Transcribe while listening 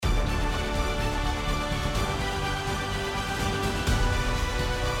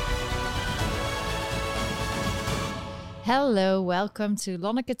Hello, welcome to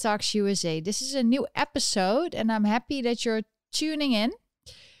Lonneke Talks USA. This is a new episode, and I'm happy that you're tuning in.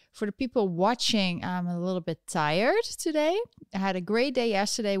 For the people watching, I'm a little bit tired today. I had a great day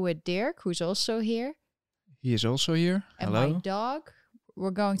yesterday with Dirk, who's also here. He is also here. And Hello. my dog.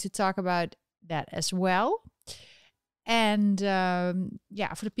 We're going to talk about that as well. And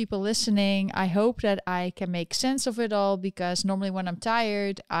for the people listening, I hope that I can make sense of it all, because normally when I'm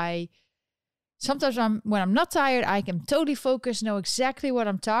tired, when I'm not tired, I can totally focus, know exactly what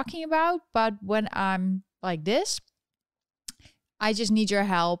I'm talking about. But when I'm like this, I just need your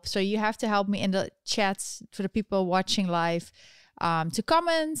help. So you have to help me in the chats for the people watching live to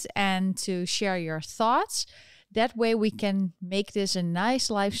comment and to share your thoughts. That way we can make this a nice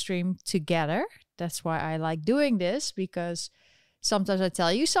live stream together. That's why I like doing this, because sometimes I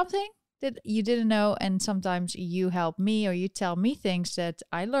tell you something that you didn't know, and sometimes you help me or you tell me things that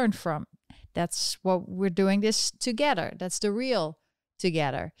I learned from. That's what we're doing this together. That's the real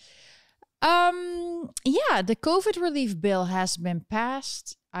together. The COVID relief bill has been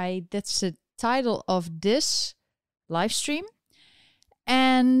passed. That's the title of this live stream.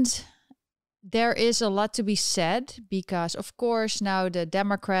 And there is a lot to be said, because of course now the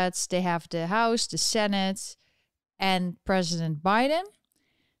Democrats, they have the House, the Senate, and President Biden.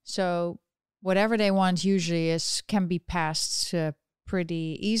 So whatever they want usually can be passed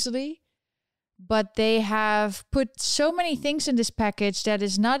pretty easily. But they have put so many things in this package that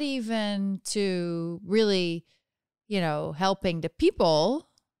is not even to really, helping the people,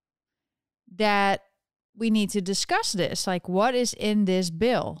 that we need to discuss this. Like, what is in this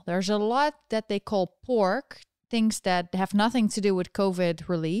bill? There's a lot that they call pork, things that have nothing to do with COVID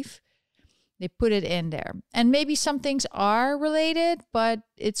relief. They put it in there. And maybe some things are related, but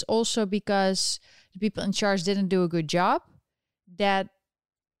it's also because the people in charge didn't do a good job that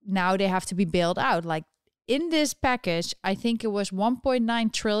now they have to be bailed out. Like in this package, I think it was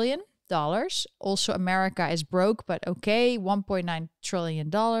 $1.9 trillion. Also, America is broke, but okay, $1.9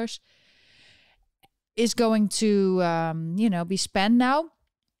 trillion is going to, be spent now.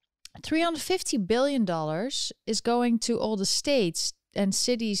 $350 billion is going to all the states and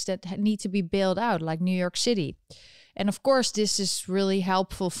cities that need to be bailed out, like New York City. And of course, this is really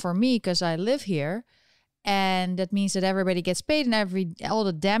helpful for me because I live here. And that means that everybody gets paid, and all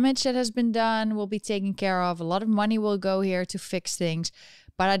the damage that has been done will be taken care of. A lot of money will go here to fix things.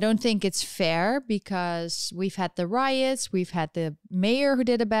 But I don't think it's fair, because we've had the riots, we've had the mayor who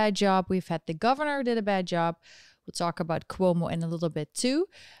did a bad job, we've had the governor who did a bad job. We'll talk about Cuomo in a little bit too.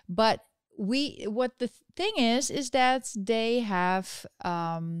 But what the thing is that they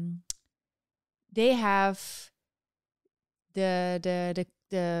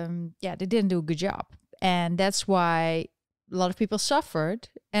didn't do a good job. And that's why a lot of people suffered.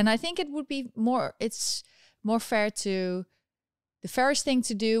 And I think it's more fair the fairest thing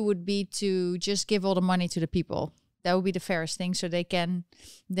to do would be to just give all the money to the people. That would be the fairest thing, so they can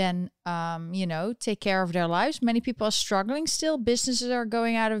then, take care of their lives. Many people are struggling still. Businesses are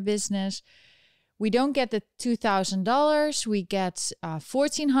going out of business. We don't get the $2,000. We get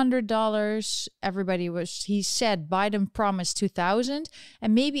 $1,400. He said Biden promised $2,000,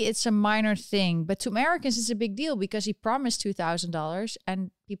 and maybe it's a minor thing, but to Americans it's a big deal, because he promised $2,000 and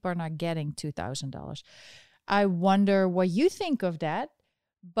people are not getting $2,000. I wonder what you think of that,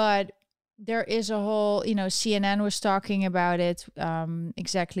 but there is a whole, CNN was talking about it,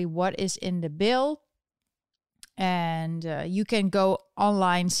 exactly what is in the bill. And you can go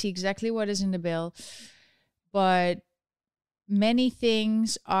online, see exactly what is in the bill. But many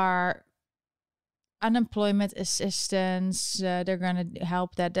things are unemployment assistance. They're going to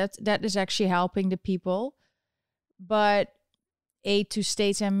help that. That is actually helping the people. But aid to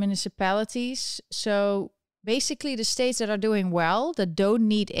states and municipalities. So basically the states that are doing well, that don't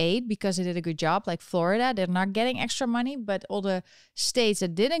need aid because they did a good job, like Florida, they're not getting extra money, but all the states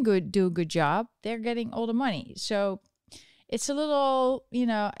that didn't do a good job, they're getting all the money. So it's a little,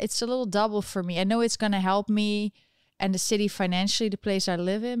 it's a little double for me. I know it's going to help me and the city financially, the place I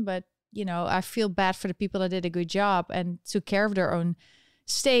live in, but, I feel bad for the people that did a good job and took care of their own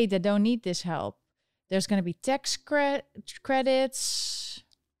state that don't need this help. There's going to be tax credits,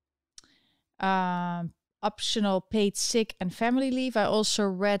 optional paid sick and family leave. I also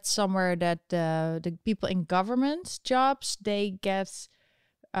read somewhere that the people in government jobs, they get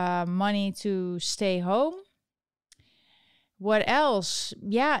money to stay home. What else?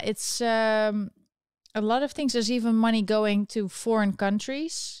 Yeah, it's a lot of things. There's even money going to foreign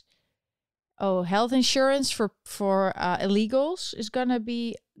countries. Oh, health insurance for illegals is going to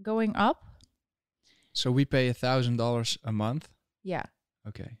be going up. So we pay $1,000 a month. Yeah.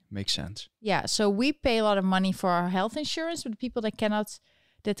 Okay, makes sense. Yeah, so we pay a lot of money for our health insurance, but the people that cannot,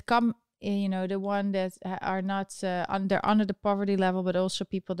 that come, the one that are not under the poverty level, but also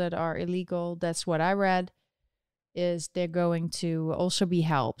people that are illegal. That's what I read. Is they're going to also be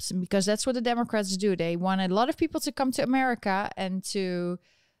helped, because that's what the Democrats do. They want a lot of people to come to America and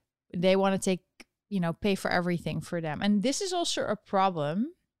they want to take, pay for everything for them. And this is also a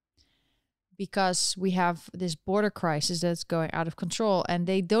problem because we have this border crisis that's going out of control, and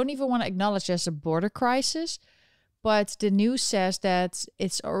they don't even want to acknowledge there's a border crisis. But the news says that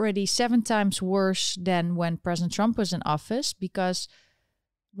it's already 7 times worse than when President Trump was in office, because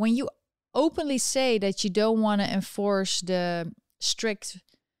when you openly say that you don't want to enforce the strict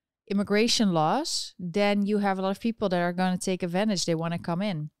immigration laws, then you have a lot of people that are going to take advantage. They want to come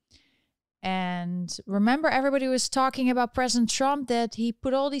in. And remember, everybody was talking about President Trump, that he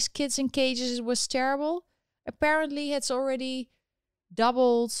put all these kids in cages. It was terrible. Apparently, it's already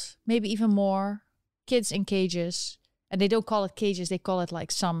doubled, maybe even more, kids in cages. And they don't call it cages. They call it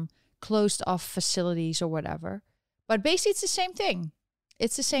like some closed off facilities or whatever. But basically, it's the same thing.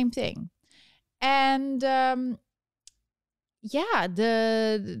 It's the same thing. And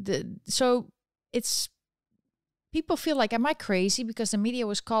so it's, people feel like, am I crazy? Because the media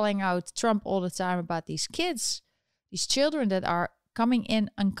was calling out Trump all the time about these kids, these children that are coming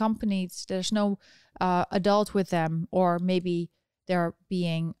in unaccompanied. There's no adult with them, or maybe they're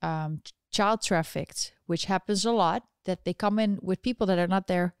being child trafficked, which happens a lot, that they come in with people that are not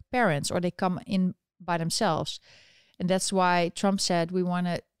their parents, or they come in by themselves. And that's why Trump said we want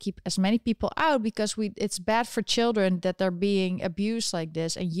to keep as many people out, because it's bad for children that they're being abused like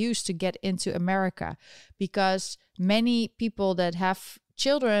this and used to get into America. Because many people that have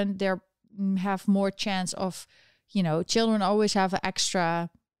children, they have more chance of, children always have an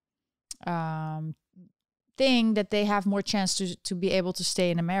extra thing that they have more chance to be able to stay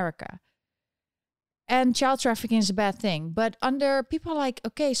in America. And child trafficking is a bad thing. But under people are like,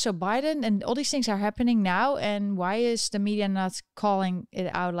 okay, so Biden and all these things are happening now. And why is the media not calling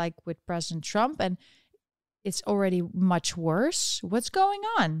it out like with President Trump? And it's already much worse. What's going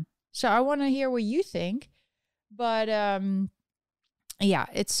on? So I want to hear what you think. But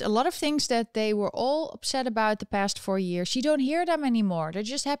it's a lot of things that they were all upset about the past 4 years. You don't hear them anymore. They're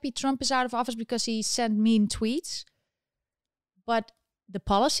just happy Trump is out of office because he sent mean tweets. But the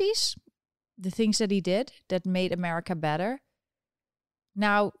policies, the things that he did that made America better,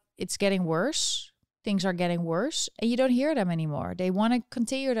 now it's getting worse. Things are getting worse, and you don't hear them anymore. They want to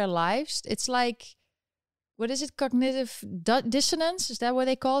continue their lives. It's like, what is it? Cognitive dissonance? Is that what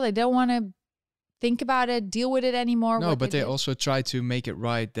they call it? They don't want to think about it, deal with it anymore. No, but they also try to make it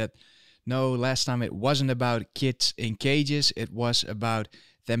right that, no, last time it wasn't about kids in cages. It was about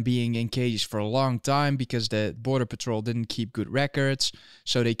them being in cages for a long time because the Border Patrol didn't keep good records,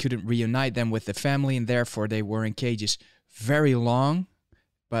 so they couldn't reunite them with the family, and therefore they were in cages very long.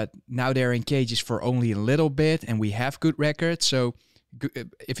 But now they're in cages for only a little bit, and we have good records. So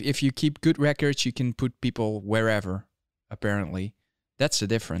if you keep good records, you can put people wherever, apparently. That's the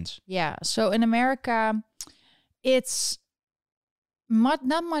difference. Yeah, so in America, it's not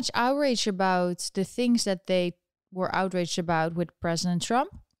much outrage about the things that they were outraged about with President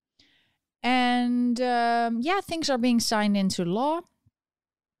Trump. And things are being signed into law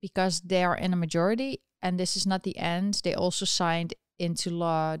because they are in a majority. And this is not the end. They also signed into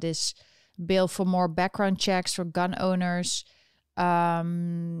law this bill for more background checks for gun owners.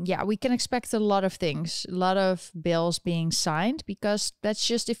 We can expect a lot of things, a lot of bills being signed, because that's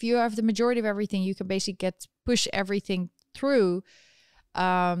just, if you have the majority of everything, you can basically push everything through.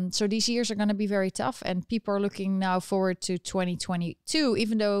 So these years are going to be very tough, and people are looking now forward to 2022,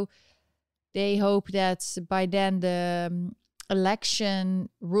 even though they hope that by then the election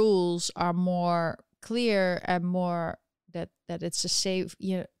rules are more clear and more that it's a safe,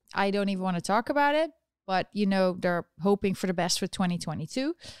 I don't even want to talk about it, but they're hoping for the best for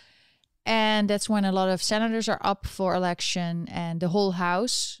 2022. And that's when a lot of senators are up for election, and the whole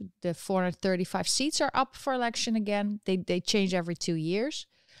House, the 435 seats, are up for election again. They change every 2 years.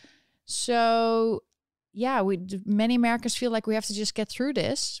 So, many Americans feel like we have to just get through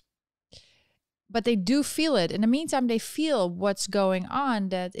this. But they do feel it. In the meantime, they feel what's going on,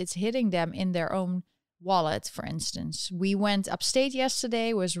 that it's hitting them in their own wallet, for instance. We went upstate yesterday.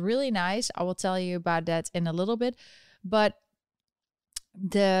 It was really nice. I will tell you about that in a little bit. But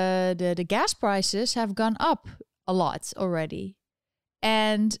the gas prices have gone up a lot already,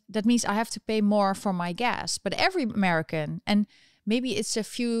 and that means I have to pay more for my gas. But every American, and maybe it's a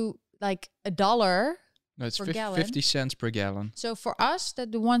few, like $1. No, it's per gallon. 50 cents per gallon. So for us,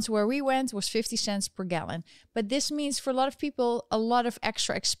 that the ones where we went was 50 cents per gallon. But this means for a lot of people, a lot of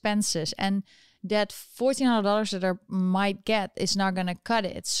extra expenses. And that $1,400 that they might get is not going to cut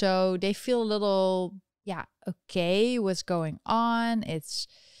it. So they feel a little, okay, what's going on?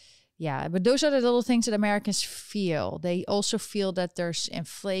 But those are the little things that Americans feel. They also feel that there's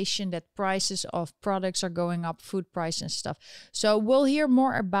inflation, that prices of products are going up, food prices and stuff. So we'll hear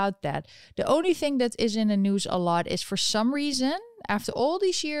more about that. The only thing that is in the news a lot is, for some reason, after all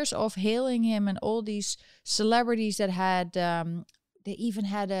these years of hailing him and all these celebrities that had, they even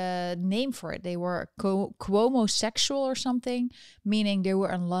had a name for it. They were Cuomo-sexual or something, meaning they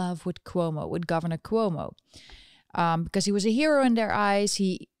were in love with Cuomo, with Governor Cuomo. Because he was a hero in their eyes.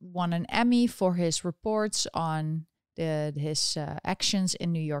 He won an Emmy for his reports on his actions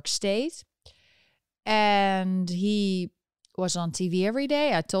in New York State. And he was on TV every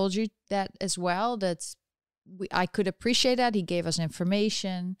day. I told you that as well, that I could appreciate that. He gave us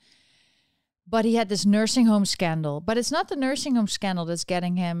information. But he had this nursing home scandal. But it's not the nursing home scandal that's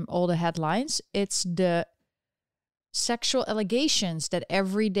getting him all the headlines. It's the sexual allegations that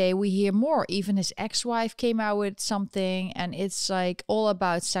every day we hear more. Even his ex-wife came out with something, and it's like all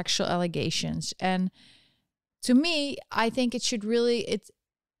about sexual allegations. And to me, I think it should really,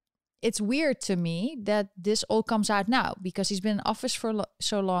 it's weird to me that this all comes out now, because he's been in office for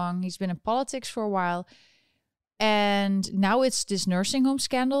so long. He's been in politics for a while. And now it's this nursing home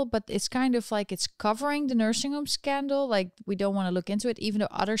scandal, but it's kind of like it's covering the nursing home scandal. Like, we don't want to look into it, even though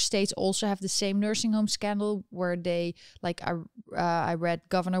other states also have the same nursing home scandal where they, like I read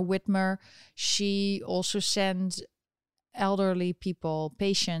Governor Whitmer, she also sent elderly people,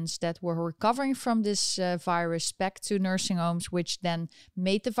 patients that were recovering from this virus back to nursing homes, which then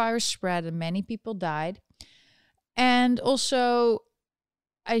made the virus spread and many people died. And also,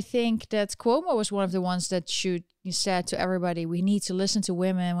 I think that Cuomo was one of the ones that said to everybody, we need to listen to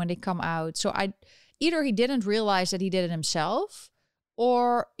women when they come out. So either he didn't realize that he did it himself,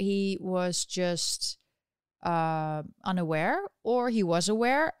 or he was just unaware, or he was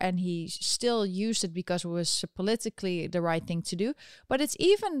aware and he still used it because it was politically the right thing to do. But it's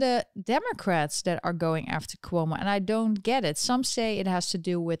even the Democrats that are going after Cuomo, and I don't get it. Some say it has to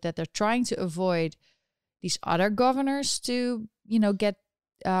do with that they're trying to avoid these other governors to, get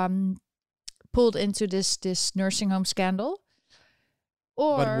pulled into this nursing home scandal.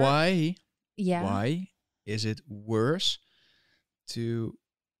 But why? Yeah. Why is it worse to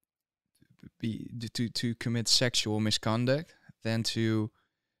commit sexual misconduct than to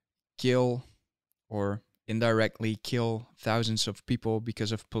kill or indirectly kill thousands of people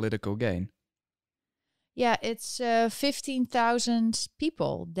because of political gain? Yeah, it's 15,000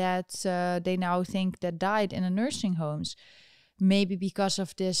 people that they now think that died in the nursing homes, maybe because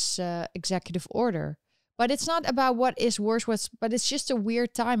of this executive order. But it's not about what is worse, but it's just a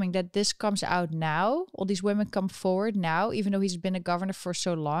weird timing that this comes out now. All these women come forward now, even though he's been a governor for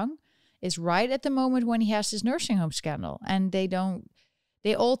so long. Is right at the moment when he has this nursing home scandal. And they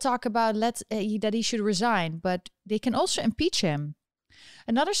all talk about that he should resign, but they can also impeach him.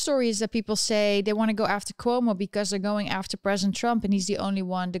 Another story is that people say they want to go after Cuomo because they're going after President Trump and he's the only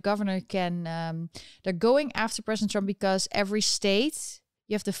one. The governor can, they're going after President Trump because every state,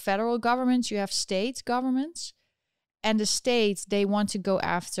 you have the federal government, you have state governments, and the states, they want to go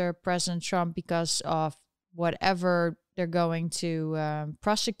after President Trump because of whatever they're going to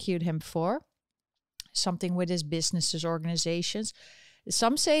prosecute him for, something with his businesses, organizations.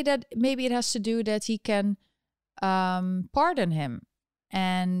 Some say that maybe it has to do that he can pardon him,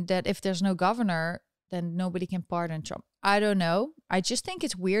 and that if there's no governor, then nobody can pardon Trump. I don't know. I just think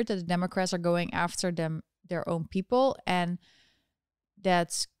it's weird that the Democrats are going after their own people, and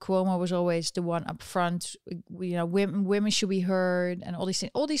that Cuomo was always the one up front. Women should be heard, and all these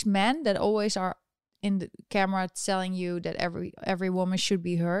things. All these men that always are in the camera telling you that every woman should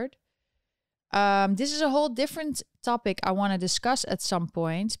be heard. This is a whole different topic I want to discuss at some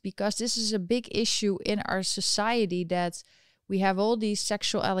point, because this is a big issue in our society, that we have all these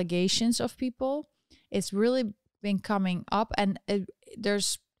sexual allegations of people. It's really been coming up, and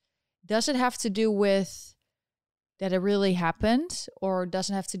does it have to do with that it really happened, or does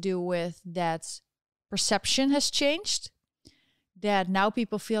it have to do with that perception has changed? That now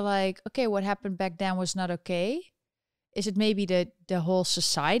people feel like, okay, what happened back then was not okay. Is it maybe that the whole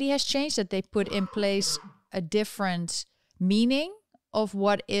society has changed, that they put in place a different meaning of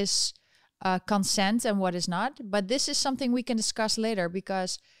what is consent and what is not? But this is something we can discuss later,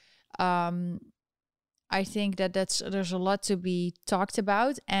 because I think that there's a lot to be talked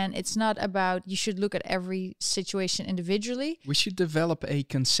about, and it's not about you should look at every situation individually. We should develop a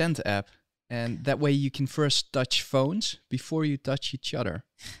consent app, And that way you can first touch phones before you touch each other.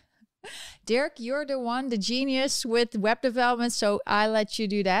 Dirk, you're the one, the genius with web development, so I let you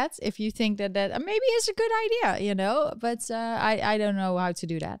do that. If you think that maybe is a good idea, you know, but I don't know how to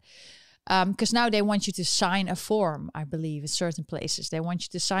do that. Because now they want you to sign a form, I believe, in certain places. They want you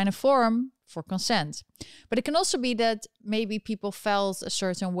to sign a form for consent. But it can also be that maybe people felt a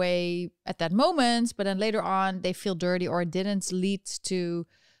certain way at that moment, but then later on they feel dirty or it didn't lead to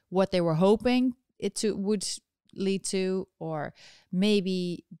what they were hoping would lead to, or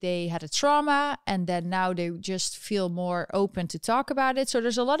maybe they had a trauma and then now they just feel more open to talk about it. So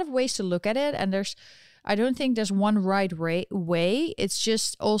there's a lot of ways to look at it, and I don't think there's one right way. It's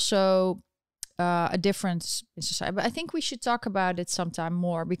just also a difference in society. But I think we should talk about it sometime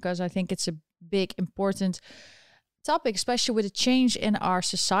more, because I think it's a big, important topic, especially with the change in our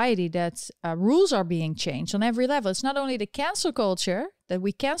society, that rules are being changed on every level. It's not only the cancel culture, that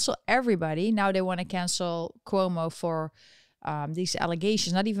we cancel everybody. Now they want to cancel Cuomo for these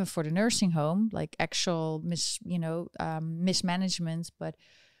allegations, not even for the nursing home, like actual mismanagement, but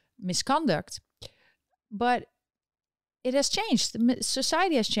misconduct. But it has changed.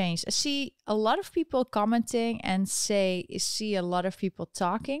 Society has changed. I see a lot of people commenting and see a lot of people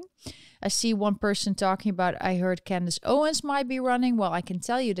talking. I see one person talking about, I heard Candace Owens might be running. Well, I can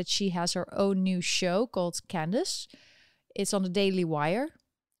tell you that she has her own new show called Candace. It's on the Daily Wire.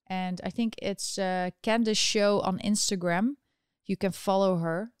 And I think it's Candace Show on Instagram. You can follow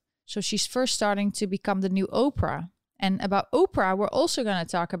her. So she's first starting to become the new Oprah. And about Oprah, we're also going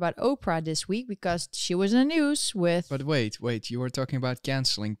to talk about Oprah this week, because she was in the news with... But wait, you were talking about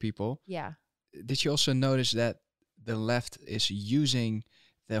canceling people. Yeah. Did you also notice that the left is using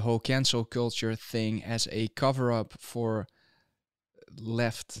the whole cancel culture thing as a cover-up for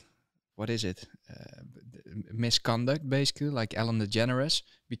left, what is it? Misconduct, basically, like Ellen DeGeneres,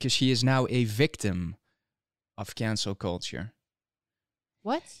 because she is now a victim of cancel culture.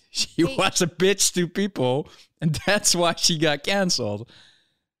 What? She was a bitch to people, and that's why she got canceled.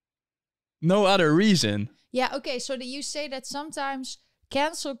 No other reason. Yeah, okay, so you say that sometimes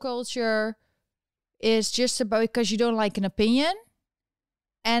cancel culture is just about because you don't like an opinion,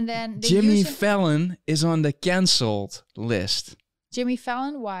 and then Jimmy Fallon is on the cancelled list. Jimmy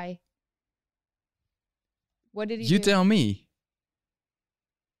Fallon? Why? What did he do? You tell me.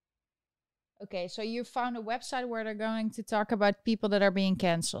 Okay, so you found a website where they're going to talk about people that are being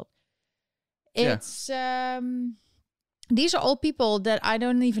canceled. It's these are all people that I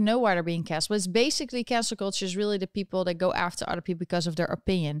don't even know why they're being canceled. It's basically, cancel culture is really the people that go after other people because of their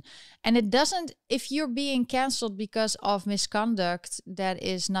opinion. And it doesn't, if you're being canceled because of misconduct, that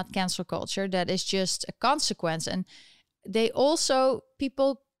is not cancel culture. That is just a consequence. And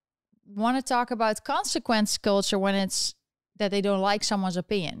people want to talk about consequence culture when it's that they don't like someone's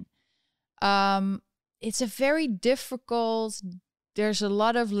opinion. It's a very difficult, there's a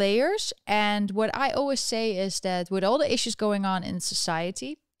lot of layers. And what I always say is that with all the issues going on in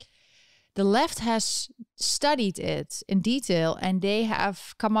society, the left has studied it in detail, and they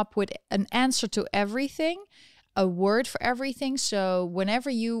have come up with an answer to everything, a word for everything. So whenever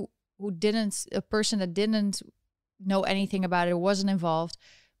a person that didn't know anything about it, wasn't involved,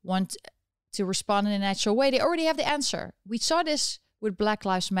 want to respond in a natural way, they already have the answer. We saw this with Black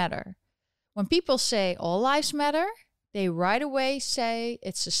Lives Matter. When people say all lives matter, they right away say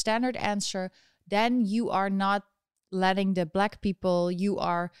it's a standard answer. Then you are not letting the Black people, you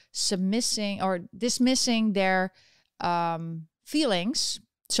are submissing or dismissing their feelings.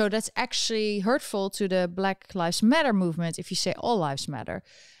 So that's actually hurtful to the Black Lives Matter movement if you say all lives matter.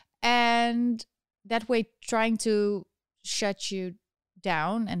 And that way trying to shut you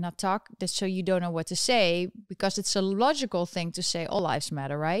down and not talk, so you don't know what to say, because it's a logical thing to say all lives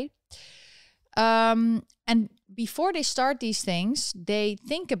matter, right? And before they start these things, they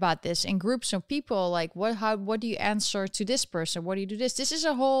think about this in groups of people, like what do you answer to this person? What do you do this? This is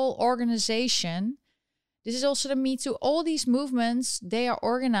a whole organization. This is also the Me Too. All these movements, they are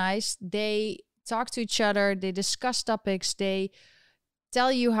organized. They talk to each other. They discuss topics. They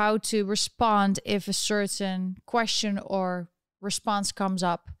tell you how to respond if a certain question or response comes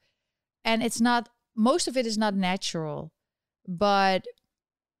up. And most of it is not natural, but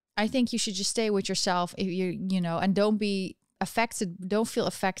I think you should just stay with yourself if and don't be affected. Don't feel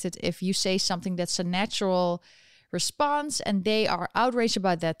affected if you say something that's a natural response, and they are outraged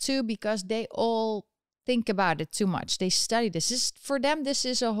about that too, because they all think about it too much. They study this. For them, this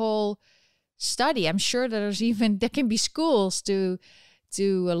is a whole study. I'm sure there can be schools to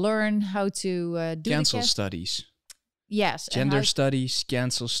learn how to do cancel studies. Yes. Gender studies,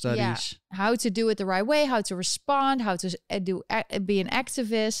 cancel studies. Yeah, how to do it the right way, how to respond, how to be an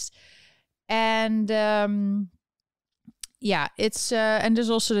activist. And yeah, it's and there's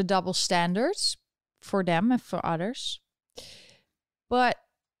also the double standards for them and for others. But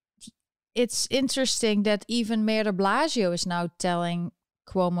it's interesting that even Mayor de Blasio is now telling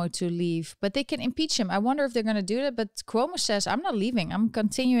Cuomo to leave, but they can impeach him. I wonder if they're going to do that. But Cuomo says, I'm not leaving. I'm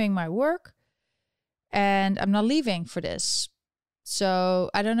continuing my work and I'm not leaving for this. So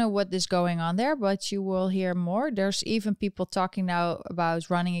I don't know what is going on there, but you will hear more. There's even people talking now about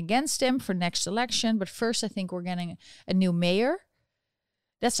running against him for next election. But first, I think we're getting a new mayor.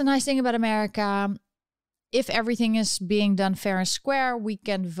 That's a nice thing about America. If everything is being done fair and square, we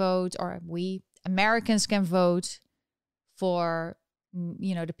can vote, or we Americans can vote for,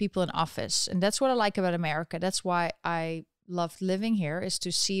 you know, the people in office. And that's what I like about America. That's why I love living here, is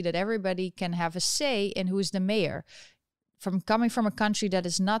to see that everybody can have a say in who's the mayor. Coming from a country that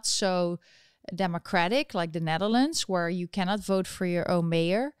is not so democratic, like the Netherlands, where you cannot vote for your own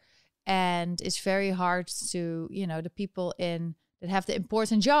mayor. And it's very hard to, you know, the people that have the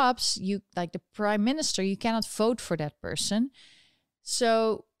important jobs, you like the prime minister, you cannot vote for that person.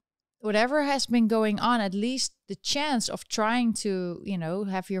 So whatever has been going on, at least the chance of trying to, you know,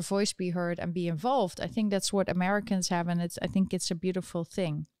 have your voice be heard and be involved, I think that's what Americans have, and I think it's a beautiful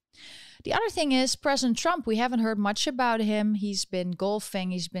thing. The other thing is President Trump. We haven't heard much about him. He's been golfing.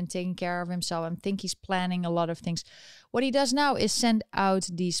 He's been taking care of himself. I think he's planning a lot of things. What he does now is send out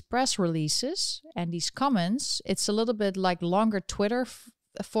these press releases and these comments. It's a little bit like longer Twitter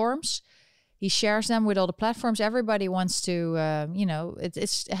forums. He shares them with all the platforms. Everybody wants to, you know, it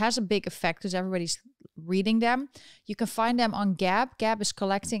has a big effect because everybody's reading them. You can find them on Gab. Gab is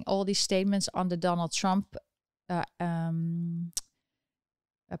collecting all these statements on the Donald Trump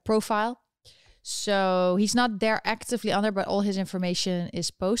profile. So he's not there actively on there, but all his information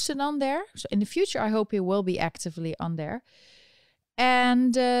is posted on there. So in the future, I hope he will be actively on there.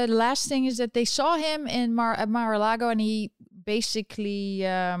 And the last thing is that they saw him at Mar-a-Lago, and he basically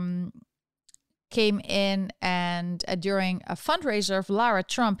came in and during a fundraiser of Lara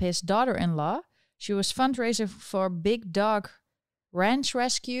Trump, his daughter-in-law. She was fundraising for Big Dog Ranch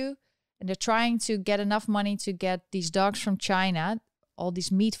Rescue, and they're trying to get enough money to get these dogs from China. All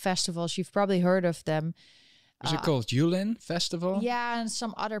these meat festivals, you've probably heard of them. Is it called Yulin Festival? Yeah, and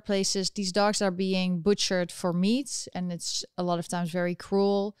some other places. These dogs are being butchered for meat, and it's a lot of times very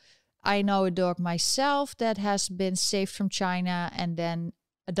cruel. I know a dog myself that has been saved from China and then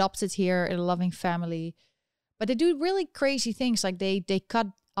adopted here in a loving family. But they do really crazy things, like they cut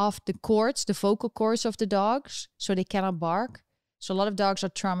off the cords, the vocal cords of the dogs, so they cannot bark. So a lot of dogs are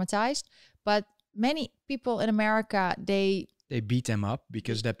traumatized. But many people in America, they beat them up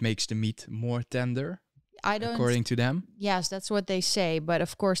because that makes the meat more tender, according to them. Yes, that's what they say. But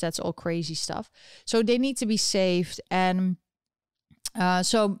of course, that's all crazy stuff. So they need to be saved. And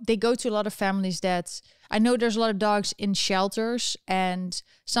so they go to a lot of families that... I know there's a lot of dogs in shelters. And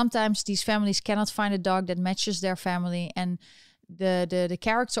sometimes these families cannot find a dog that matches their family. And the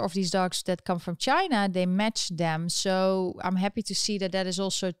character of these dogs that come from China, they match them. So I'm happy to see that is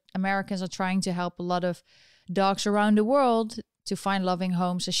also... Americans are trying to help a lot of dogs around the world to find loving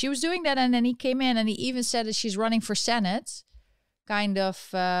homes. So she was doing that, and then he came in and he even said that she's running for Senate, kind of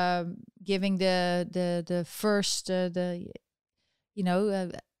giving the first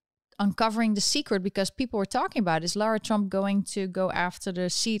uncovering the secret, because people were talking about, is Lara Trump going to go after the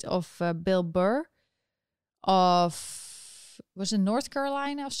seat of Bill Burr of, was it North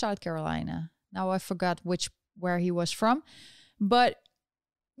Carolina or South Carolina? Now I forgot where he was from, but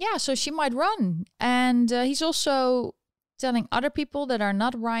yeah, so she might run. And he's also telling other people that are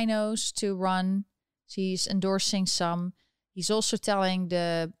not rhinos to run. He's endorsing some. He's also telling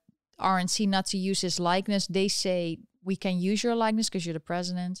the RNC not to use his likeness. They say, we can use your likeness because you're the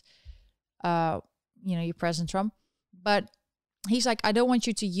president. You're President Trump. But he's like, I don't want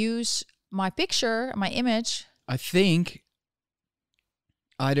you to use my picture, my image. I think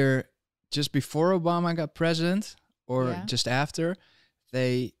either just before Obama got president or just after,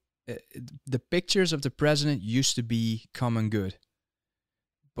 the pictures of the president used to be common good,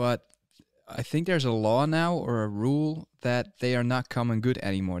 but I think there's a law now or a rule that they are not common good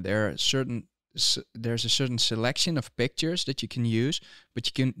anymore. There's a certain selection of pictures that you can use, but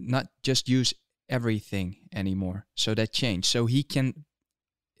you can not just use everything anymore. So that changed. So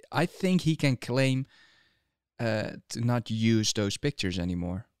I think he can claim to not use those pictures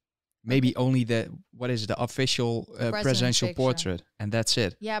anymore. Maybe only the official presidential portrait, and that's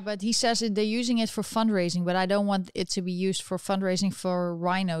it. Yeah, but he says they're using it for fundraising, but I don't want it to be used for fundraising for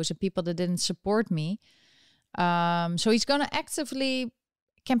rhinos and people that didn't support me. So he's going to actively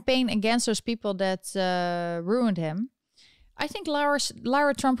campaign against those people that ruined him. I think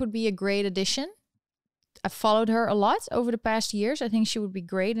Lara Trump would be a great addition. I've followed her a lot over the past years. I think she would be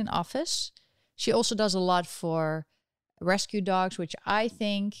great in office. She also does a lot for rescue dogs, which I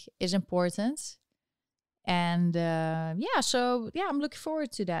think is important. And I'm looking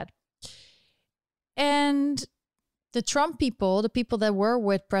forward to that. And the Trump people, the people that were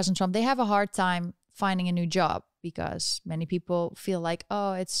with President Trump, they have a hard time finding a new job because many people feel like,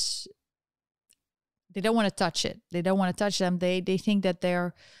 they don't want to touch it. They don't want to touch them. They think that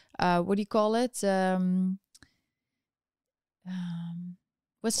they're, what do you call it?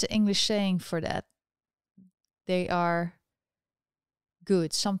 What's the English saying for that? They are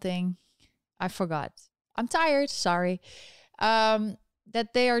good. Something I forgot. I'm tired. Sorry.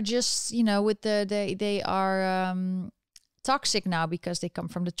 That they are just, with they are toxic now because they come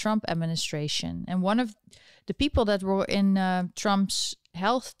from the Trump administration. And one of the people that were in Trump's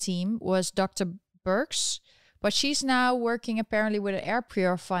health team was Dr. Birx, but she's now working apparently with an air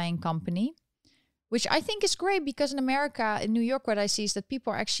purifying company, which I think is great because in America, in New York, what I see is that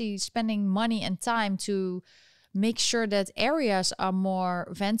people are actually spending money and time to make sure that areas are more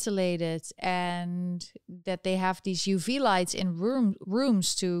ventilated and that they have these UV lights in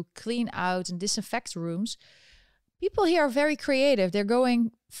rooms to clean out and disinfect rooms. People here are very creative. They're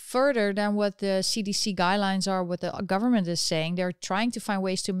going further than what the CDC guidelines are, what the government is saying. They're trying to find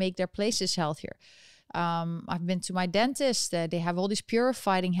ways to make their places healthier. I've been to my dentist. They have all these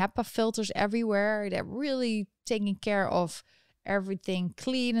purifying HEPA filters everywhere. They're really taking care of everything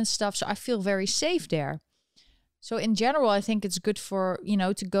clean and stuff. So I feel very safe there. So in general, I think it's good for,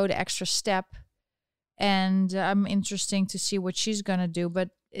 to go the extra step. And I'm interested to see what she's going to do. But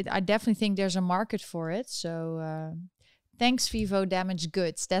I definitely think there's a market for it. So thanks, Vivo Damaged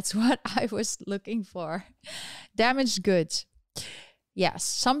Goods. That's what I was looking for. Damaged goods. Yes,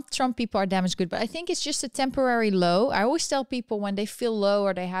 some Trump people are damaged good, but I think it's just a temporary low. I always tell people when they feel low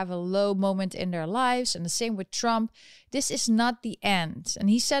or they have a low moment in their lives, and the same with Trump, this is not the end. And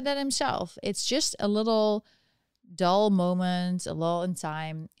he said that himself. It's just a little dull moment, a lull in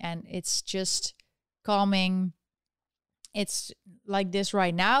time, and it's just calming. It's like this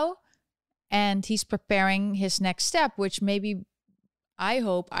right now, and he's preparing his next step, which maybe, I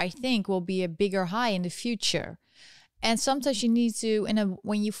think will be a bigger high in the future. And sometimes you need to,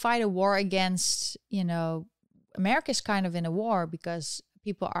 when you fight a war against, America's kind of in a war because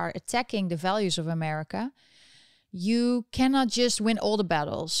people are attacking the values of America. You cannot just win all the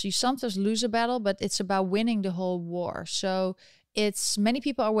battles. You sometimes lose a battle, but it's about winning the whole war. So many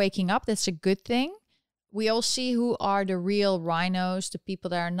people are waking up. That's a good thing. We all see who are the real rhinos, the people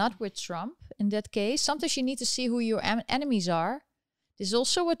that are not with Trump in that case. Sometimes you need to see who your enemies are. This is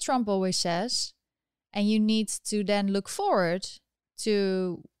also what Trump always says. And you need to then look forward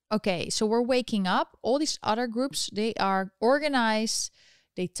to, okay, so we're waking up. All these other groups, they are organized.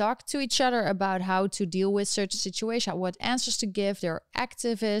 They talk to each other about how to deal with certain situations, what answers to give. They're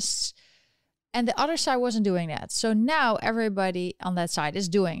activists. And the other side wasn't doing that. So now everybody on that side is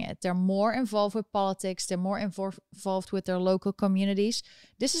doing it. They're more involved with politics. They're more involved with their local communities.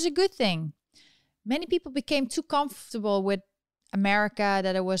 This is a good thing. Many people became too comfortable with America,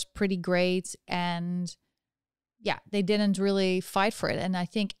 that it was pretty great, and they didn't really fight for it. And I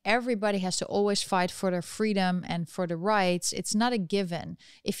think everybody has to always fight for their freedom and for the rights. It's not a given.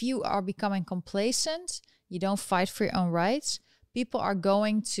 If you are becoming complacent, you don't fight for your own rights, people are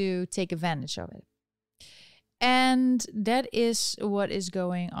going to take advantage of it. And that is what is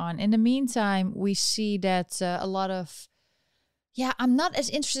going on. In the meantime, we see that a lot of, I'm not as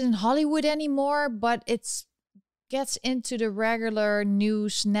interested in Hollywood anymore, but it's gets into the regular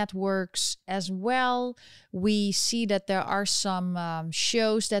news networks as well. We see that there are some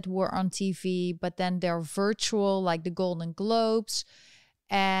shows that were on TV, but then they're virtual, like the Golden Globes,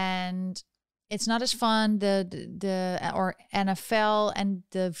 and it's not as fun. Or NFL, and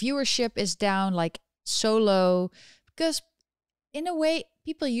the viewership is down like so low because, in a way,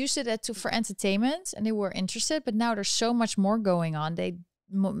 people used it for entertainment and they were interested, but now there's so much more going on.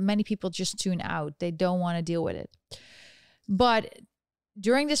 Many people just tune out. They don't want to deal with it. But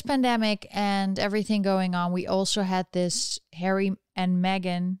during this pandemic and everything going on, we also had this Harry and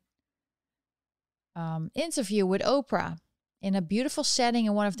Meghan interview with Oprah in a beautiful setting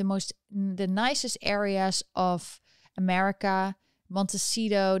in one of the nicest areas of America,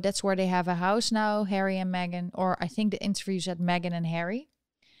 Montecito. That's where they have a house now, Harry and Meghan, or I think the interviews at Meghan and Harry.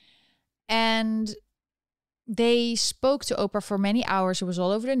 And they spoke to Oprah for many hours. It was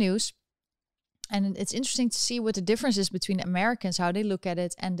all over the news. And it's interesting to see what the difference is between Americans, how they look at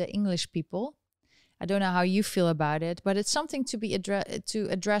it, and the English people. I don't know how you feel about it, but it's something to be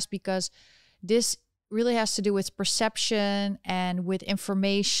addressed because this really has to do with perception and with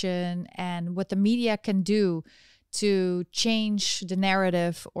information and what the media can do to change the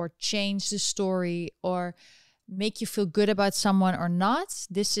narrative or change the story or make you feel good about someone or not.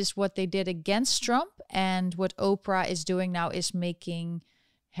 This is what they did against Trump. And what Oprah is doing now is making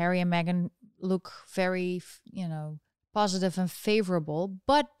Harry and Meghan look very, positive and favorable.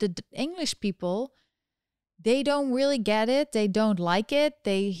 But the English people, they don't really get it. They don't like it.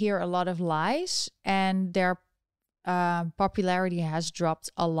 They hear a lot of lies, and their popularity has dropped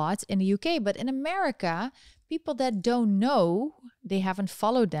a lot in the UK. But in America, people that don't know, they haven't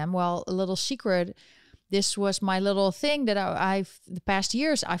followed them. Well, a little secret. This was my little thing that I've the past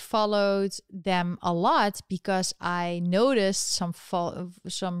years I followed them a lot because I noticed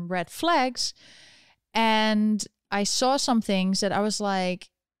some red flags, and I saw some things that I was like,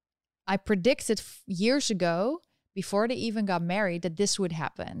 I predicted years ago, before they even got married, that this would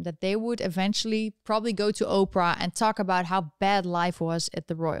happen, that they would eventually probably go to Oprah and talk about how bad life was at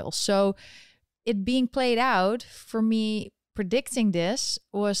the Royals. So it being played out for me, predicting this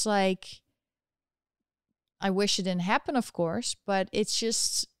was like, I wish it didn't happen, of course, but it's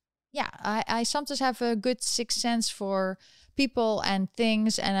just, I sometimes have a good sixth sense for people and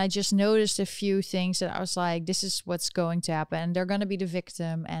things. And I just noticed a few things that I was like, this is what's going to happen. They're going to be the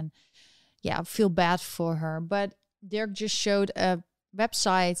victim. And I feel bad for her. But Dirk just showed a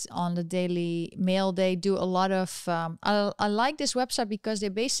website on the Daily Mail. They do a lot of, I like this website because they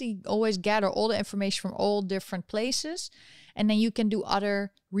basically always gather all the information from all different places. And then you can do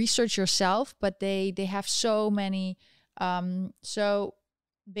other research yourself, but they have so many. So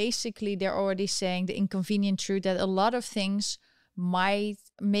basically, they're already saying the inconvenient truth that a lot of things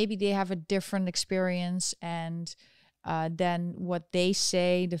maybe they have a different experience and than what they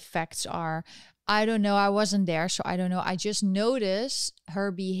say the facts are. I don't know. I wasn't there, so I don't know. I just noticed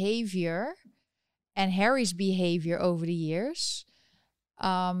her behavior and Harry's behavior over the years.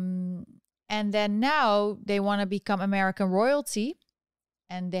 And then now they want to become American royalty,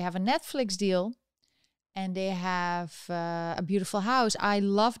 and they have a Netflix deal, and they have a beautiful house. I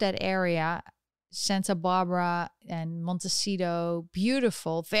love that area, Santa Barbara and Montecito,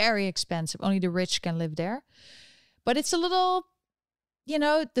 beautiful, very expensive. Only the rich can live there. But it's a little,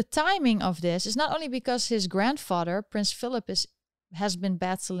 the timing of this is not only because his grandfather, Prince Philip, has been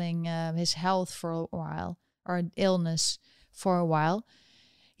battling his health for a while, or an illness for a while.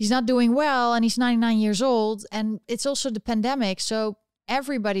 He's not doing well, and he's 99 years old, and it's also the pandemic. So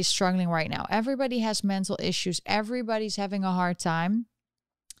everybody's struggling right now. Everybody has mental issues. Everybody's having a hard time.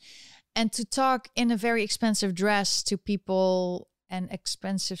 And to talk in a very expensive dress to people and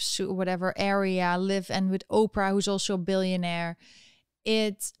expensive suit, whatever area, live, and with Oprah, who's also a billionaire,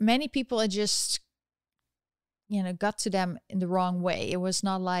 many people are just, got to them in the wrong way. It was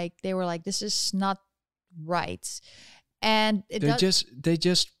not like they were like, this is not right. And they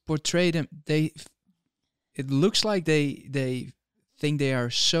just portray them. It looks like they think they are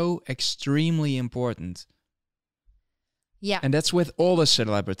so extremely important. Yeah. And that's with all the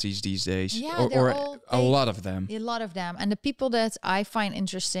celebrities these days. Yeah, or a lot of them. A lot of them. And the people that I find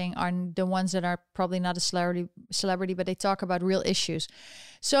interesting are the ones that are probably not a celebrity, but they talk about real issues.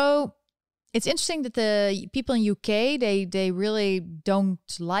 So it's interesting that the people in UK, they really don't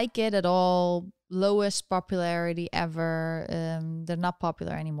like it at all. Lowest popularity ever. They're not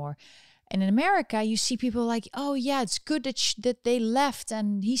popular anymore. And in America, you see people like, oh yeah, it's good that they left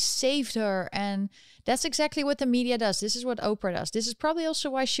and he saved her. And that's exactly what the media does. This is what Oprah does. This is probably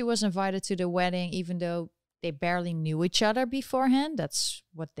also why she was invited to the wedding, even though they barely knew each other beforehand. That's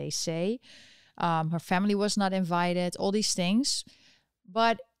what they say. Her family was not invited, all these things.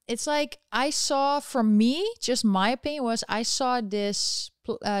 But it's like I saw, from me, just my opinion was, I saw this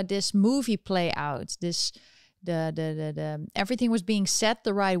movie play out. The everything was being set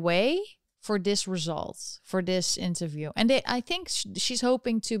the right way for this result, for this interview. And I think she's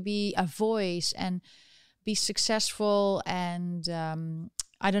hoping to be a voice and be successful. And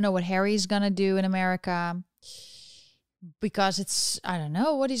I don't know what Harry's going to do in America, because I don't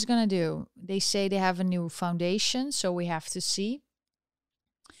know what he's going to do. They say they have a new foundation, so we have to see.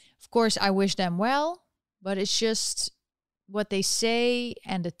 Of course, I wish them well, but it's just what they say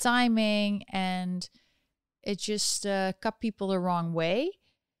and the timing, and it just cut people the wrong way.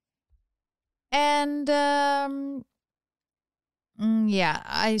 And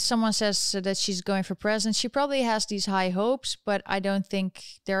someone says that she's going for president. She probably has these high hopes, but I don't think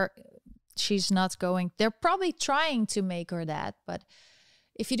she's not going. They're probably trying to make her that. But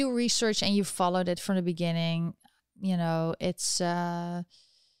if you do research and you followed it from the beginning, it's...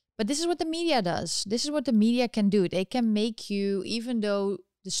 But this is what the media does. This is what the media can do. They can make you, even though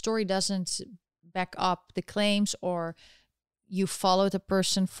the story doesn't back up the claims, or you follow the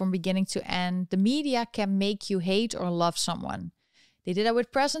person from beginning to end. The media can make you hate or love someone. They did that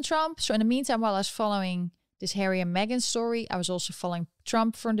with President Trump. So in the meantime, while I was following this Harry and Meghan story, I was also following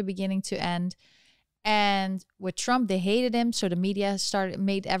Trump from the beginning to end. And with Trump, they hated him. So the media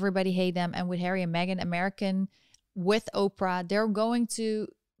made everybody hate them. And with Harry and Meghan, American, with Oprah, they're going to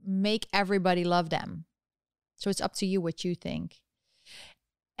make everybody love them. So it's up to you what you think.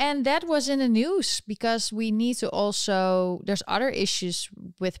 And that was in the news because we need to also, there's other issues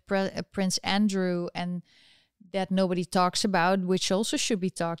with Prince Andrew and that nobody talks about, which also should be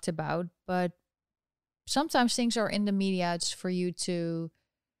talked about. But sometimes things are in the media. It's for you to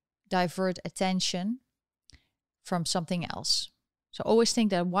divert attention from something else. So always think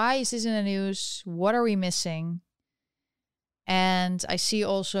that, why is this in the news? What are we missing? And I see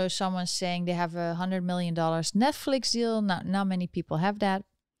also someone saying they have $100 million Netflix deal. Not many people have that.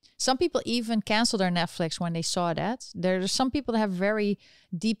 Some people even cancel their Netflix when they saw that. There are some people that have very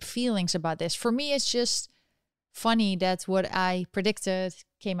deep feelings about this. For me, it's just funny that what I predicted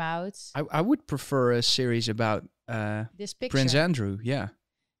came out. I would prefer a series about this picture. Prince Andrew. Yeah.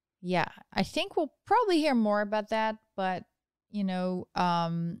 Yeah. I think we'll probably hear more about that. But, you know,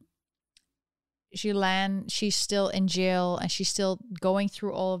 Ghislaine, she's still in jail and she's still going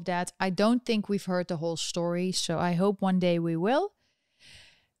through all of that. I don't think we've heard the whole story. So I hope one day we will.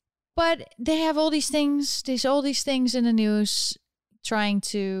 But they have all these things, all these things in the news trying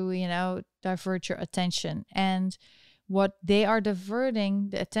to, you know, divert your attention. And what they are diverting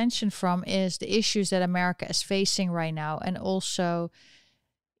the attention from is the issues that America is facing right now. And also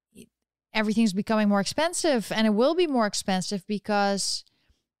everything's becoming more expensive, and it will be more expensive because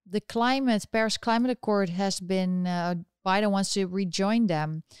the Paris Climate Accord has been, Biden wants to rejoin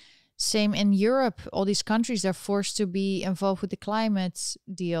them. Same in Europe. All these countries are forced to be involved with the climate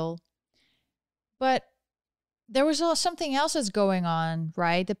deal. But there was something else that's going on,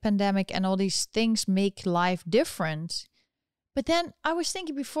 right? The pandemic and all these things make life different. But then I was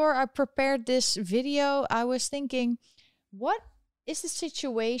thinking, before I prepared this video, I was thinking, what is the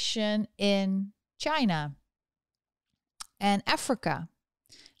situation in China and Africa,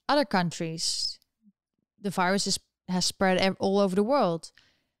 other countries? The virus has spread all over the world.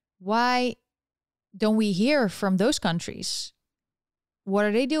 Why don't we hear from those countries? What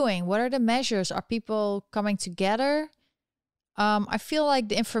are they doing? What are the measures? Are people coming together? I feel like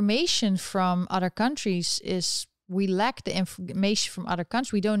the information from other countries is, we lack the information from other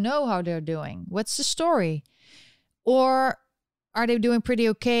countries. We don't know how they're doing. What's the story? Or are they doing pretty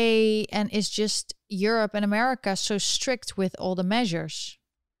okay? And is just Europe and America so strict with all the measures?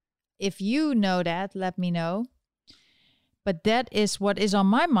 If you know that, let me know. But that is what is on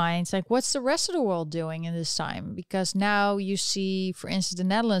my mind. It's like, what's the rest of the world doing in this time? Because now you see, for instance, the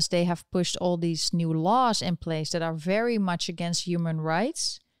Netherlands, they have pushed all these new laws in place that are very much against human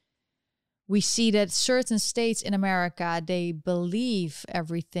rights. We see that certain states in America, they believe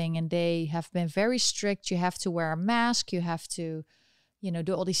everything and they have been very strict. You have to wear a mask. You have to, you know,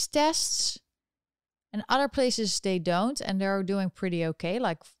 do all these tests. And other places, they don't. And they're doing pretty okay.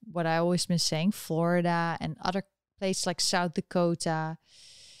 Like what I always been saying, Florida and other places like South Dakota.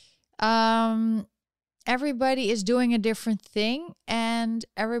 Everybody is doing a different thing and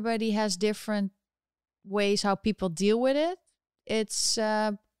everybody has different ways how people deal with it. It's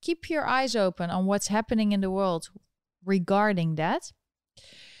keep your eyes open on what's happening in the world regarding that.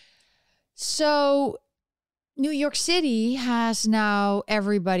 So New York City has now,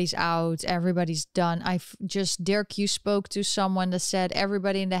 everybody's out, everybody's done. Dirk, you spoke to someone that said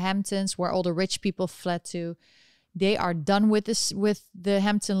everybody in the Hamptons, where all the rich people fled to, they are done with this, with the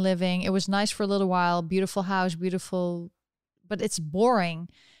Hampton living. It was nice for a little while, beautiful house, beautiful, but it's boring.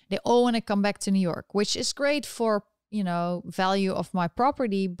 They all want to come back to New York, which is great for, you know, value of my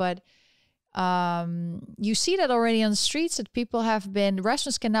property. But you see that already on the streets, that people have been,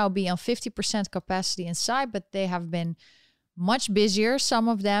 restaurants can now be on 50% capacity inside, but they have been much busier, some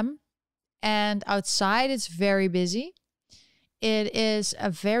of them. And outside, it's very busy. It is a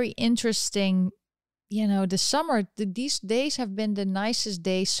very interesting, you know, the summer, these days have been the nicest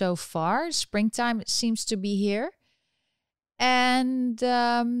days so far. Springtime seems to be here. And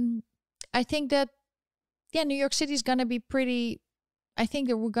I think that, yeah, New York City is going to be pretty, I think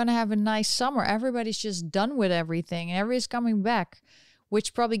that we're going to have a nice summer. Everybody's just done with everything. Everybody's coming back,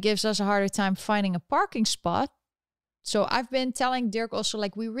 which probably gives us a harder time finding a parking spot. So I've been telling Dirk also,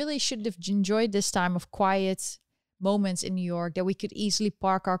 like, we really should have enjoyed this time of quiet moments in New York, that we could easily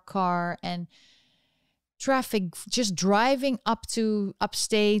park our car, and traffic, just driving up to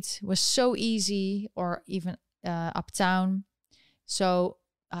upstate was so easy, or even uptown. So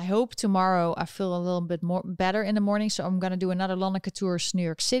I hope tomorrow I feel a little bit more better in the morning. So I'm going to do another Lonneke Tours New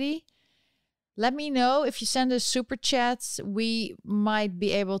York City. Let me know if you send us super chats. We might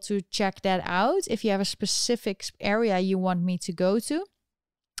be able to check that out. If you have a specific area you want me to go to.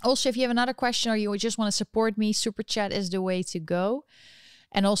 Also, if you have another question or you just want to support me, super chat is the way to go.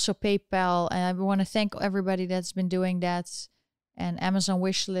 And also PayPal. And I want to thank everybody that's been doing that. And Amazon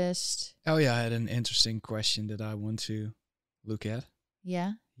wishlist. Oh yeah, I had an interesting question that I want to look at.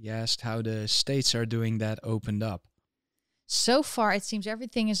 Yeah. He asked how the states are doing that opened up. So far, it seems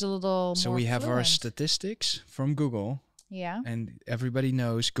everything is a little so more we have our fluent. statistics from Google. Yeah. And everybody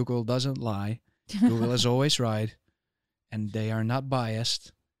knows Google doesn't lie. Google is always right. And they are not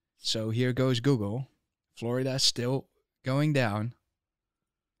biased. So here goes Google. Florida is still going down.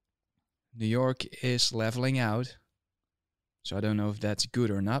 New York is leveling out. So I don't know if that's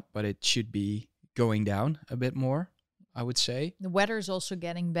good or not, but it should be going down a bit more, I would say. The weather is also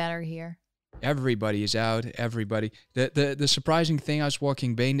getting better here. Everybody is out. Everybody. The surprising thing, I was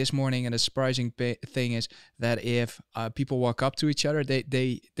walking Bain this morning, and the surprising thing is that if people walk up to each other,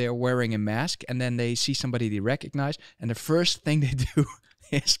 they're wearing a mask, and then they see somebody they recognize, and the first thing they do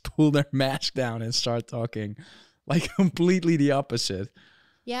is pull their mask down and start talking, like completely the opposite.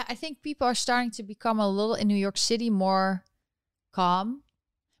 Yeah, I think people are starting to become a little in New York City more calm,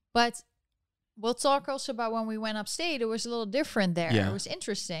 but we'll talk also about when we went upstate. It was a little different there. Yeah. It was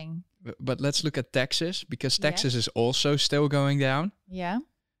interesting. But let's look at Texas, because Texas Yes. is also still going down. Yeah.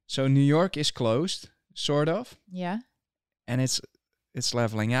 So New York is closed, sort of, Yeah. and it's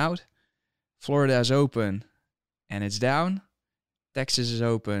leveling out. Florida is open, and it's down. Texas is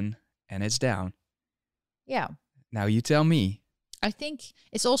open, and it's down. Yeah. Now you tell me. I think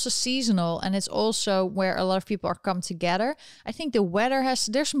it's also seasonal, and it's also where a lot of people are come together. I think the weather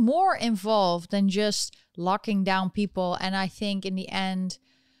there's more involved than just locking down people. And I think in the end,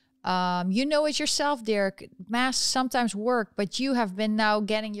 you know it yourself, Dirk, masks sometimes work, but you have been now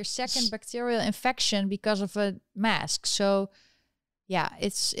getting your second bacterial infection because of a mask. So yeah,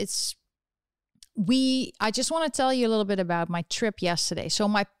 I just want to tell you a little bit about my trip yesterday. So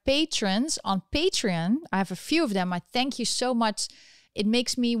my patrons on Patreon, I have a few of them. I thank you so much. It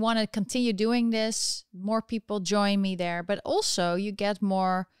makes me want to continue doing this. More people join me there, but also you get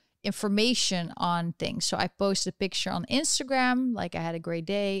more information on things. So I post a picture on Instagram, like I had a great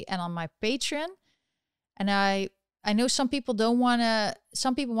day, and on my Patreon. And I know some people want to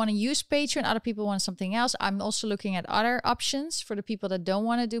use Patreon, other people want something else. I'm also looking at other options for the people that don't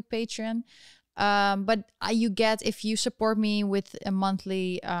want to do Patreon. But you get, if you support me with a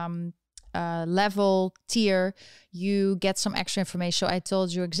monthly level tier, you get some extra information. So I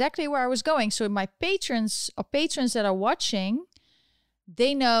told you exactly where I was going. So my patrons that are watching,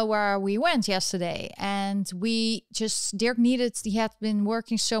 they know where we went yesterday. And Dirk he had been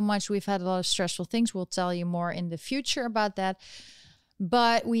working so much. We've had a lot of stressful things. We'll tell you more in the future about that.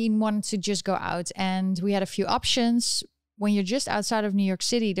 But we wanted to just go out, and we had a few options. When you're just outside of New York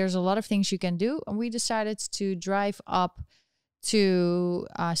City, there's a lot of things you can do. And we decided to drive up to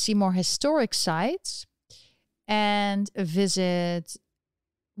see more historic sites and visit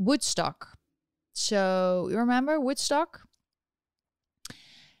Woodstock. So you remember Woodstock?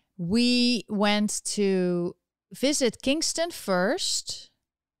 We went to visit Kingston first.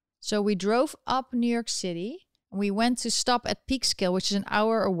 So we drove up New York City. We went to stop at Peekskill, which is an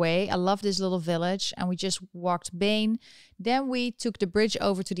hour away. I love this little village. And we just walked Bain. Then we took the bridge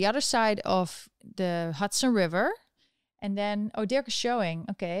over to the other side of the Hudson River. And then, Dirk is showing.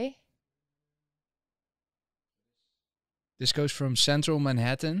 Okay. This goes from central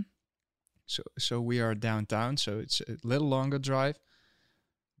Manhattan. So we are downtown. So it's a little longer drive.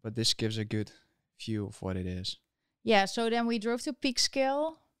 But this gives a good view of what it is. Yeah, so then we drove to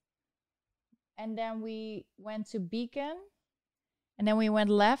Peekskill. And then we went to Beacon. And then we went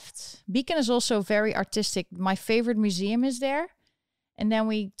left. Beacon is also very artistic. My favorite museum is there. And then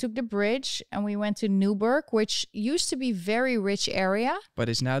we took the bridge and we went to Newburgh, which used to be very rich area. But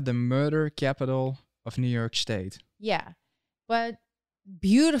it's now the murder capital of New York State. Yeah. But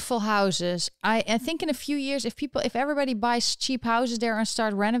beautiful houses. I think in a few years, if everybody buys cheap houses there and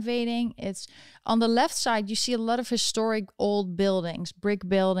start renovating, it's on the left side, you see a lot of historic old buildings, brick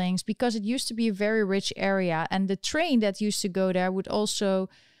buildings, because it used to be a very rich area. And the train that used to go there would also,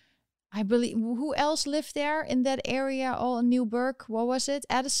 I believe, who else lived there in that area? All in Newburgh. What was it?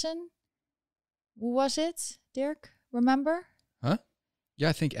 Edison? Who was it? Dirk, remember? Huh? Yeah,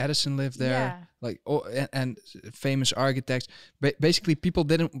 I think Edison lived there. Yeah. Like, and famous architects. Basically, people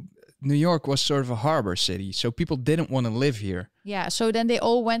didn't. New York was sort of a harbor city, so people didn't want to live here. Yeah. So then they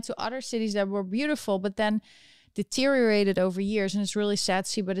all went to other cities that were beautiful, but then deteriorated over years, and it's really sad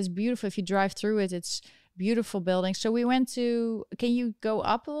to see, but it's beautiful. If you drive through it, it's beautiful building. So we went to, can you go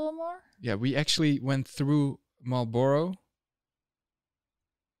up a little more? Yeah, we actually went through Marlborough.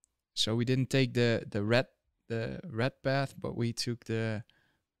 So we didn't take the red path, but we took the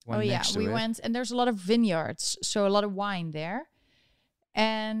one next to it. We went, and there's a lot of vineyards, so a lot of wine there.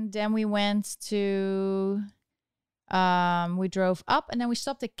 And then we went to, we drove up, and then we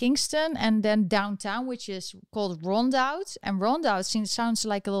stopped at Kingston, and then downtown, which is called Rondout. And Rondout sounds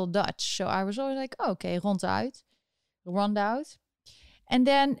like a little Dutch. So I was always like, oh, okay, Rondout. And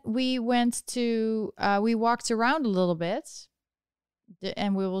then we went to, we walked around a little bit,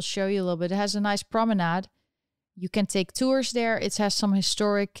 and we will show you a little bit. It has a nice promenade. You can take tours there. It has some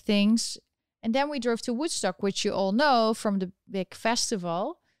historic things. And then we drove to Woodstock, which you all know from the big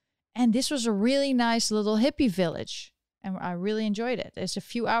festival. And this was a really nice little hippie village. And I really enjoyed it. It's a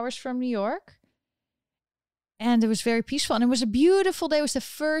few hours from New York. And it was very peaceful. And it was a beautiful day. It was the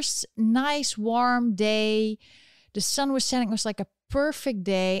first nice, warm day. The sun was setting. It was like a perfect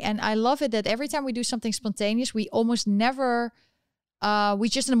day. And I love it that every time we do something spontaneous, we almost never, we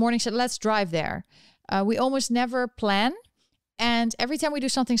just in the morning said, let's drive there. We almost never plan. And every time we do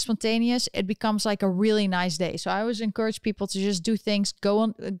something spontaneous, it becomes like a really nice day. So I always encourage people to just do things,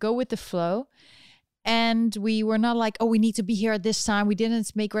 go with the flow. And we were not like, oh, we need to be here at this time. We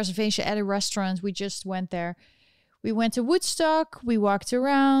didn't make reservation at a restaurant. We just went there. We went to Woodstock. We walked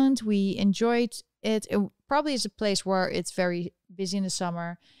around. We enjoyed it. It probably is a place where it's very busy in the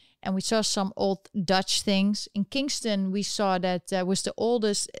summer. And we saw some old Dutch things. In Kingston, we saw that was the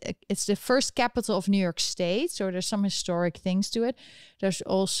oldest, it's the first capital of New York State. So there's some historic things to it. There's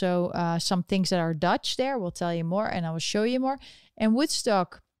also some things that are Dutch there. We'll tell you more and I will show you more. And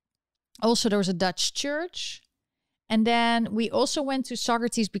Woodstock, also there was a Dutch church. And then we also went to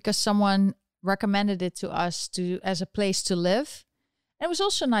Socrates because someone recommended it to us as a place to live. It was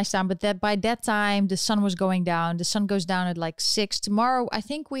also a nice time, but by that time, the sun was going down. The sun goes down at like 6. Tomorrow, I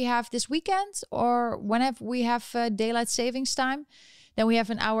think we have this weekend or whenever we have daylight savings time, then we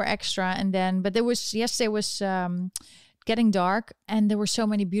have an hour extra. And then, but yesterday was getting dark and there were so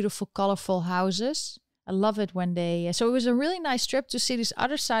many beautiful, colorful houses. I love it when so it was a really nice trip to see this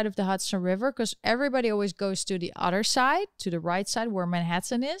other side of the Hudson River because everybody always goes to the other side, to the right side where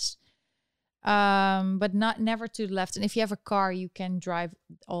Manhattan is. But never to the left. And if you have a car, you can drive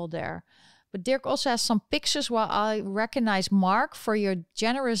all there. But Dirk also has some pictures. While I recognize Mark for your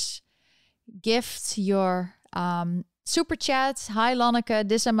generous gift, your super chat. Hi, Lonneke.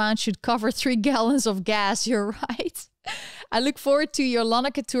 This amount should cover 3 gallons of gas. You're right. I look forward to your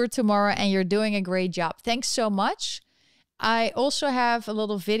Lonneke tour tomorrow, and you're doing a great job. Thanks so much. I also have a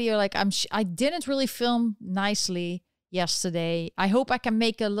little video. Like I didn't really film nicely yesterday. I hope I can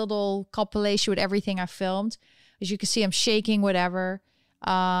make a little compilation with everything I filmed. As you can see, I'm shaking, whatever,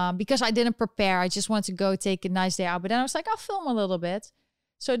 because I didn't prepare. I just wanted to go take a nice day out. But then I was like, I'll film a little bit.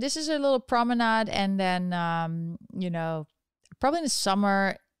 So this is a little promenade. And then, probably in the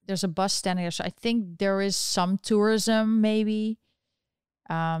summer, there's a bus standing there. So I think there is some tourism, maybe.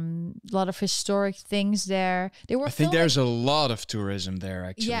 A lot of historic things there. I think there's a lot of tourism there,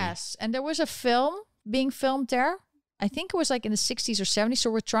 actually. Yes. And there was a film being filmed there. I think it was like in the 60s or 70s. So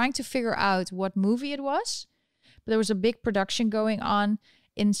we're trying to figure out what movie it was. But there was a big production going on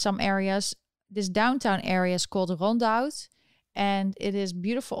in some areas. This downtown area is called Rondout. And it is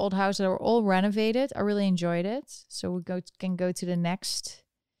beautiful old houses that were all renovated. I really enjoyed it. So we can go to the next.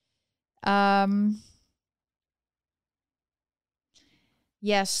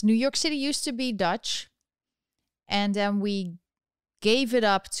 Yes, New York City used to be Dutch. And then we gave it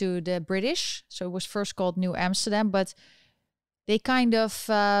up to the British. So it was first called New Amsterdam, but they kind of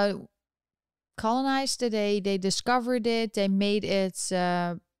colonized it. They discovered it. They made it,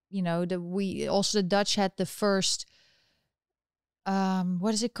 the Dutch had the first,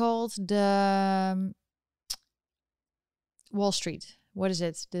 what is it called? The Wall Street. What is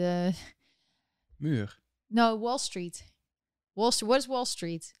it? The Muur. No, Wall Street. What is Wall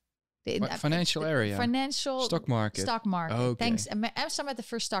Street? Financial area. Financial. Stock market. Stock market. Oh, okay. Thanks. Amsterdam had the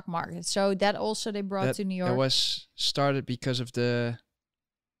first stock market. So that also they brought to New York. That was started because of the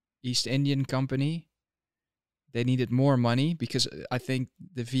East Indian Company. They needed more money because I think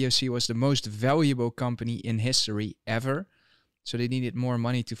the VOC was the most valuable company in history ever. So they needed more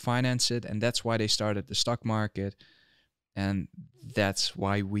money to finance it. And that's why they started the stock market. And that's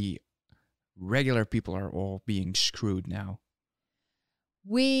why we regular people are all being screwed now.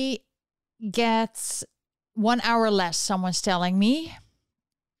 We get 1 hour less, someone's telling me.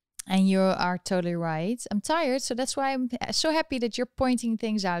 And you are totally right. I'm tired, so that's why I'm so happy that you're pointing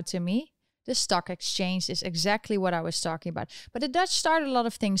things out to me. the stock exchange is exactly what I was talking about. But the Dutch started a lot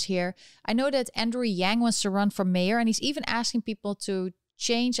of things here. I know that Andrew Yang wants to run for mayor, and he's even asking people to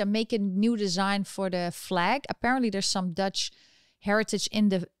change and make a new design for the flag. Apparently there's some Dutch heritage in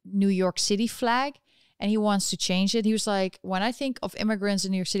the New York City flag, and he wants to change it. He was like, when I think of immigrants in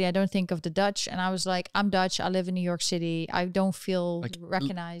New York City, I don't think of the Dutch. And I was like, I'm Dutch. I live in New York City. I don't feel Like,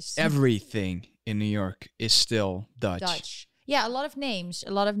 recognized. Everything in New York is still Dutch. Yeah, a lot of names.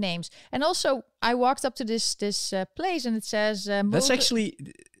 And also, I walked up to this place, and it says... That's actually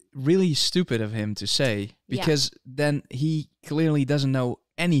really stupid of him to say, because then he clearly doesn't know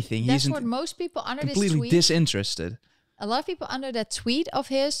anything. That's He's what most people under this completely tweet... disinterested. A lot of people under that tweet of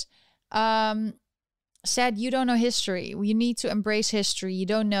his said, you don't know history. You need to embrace history. You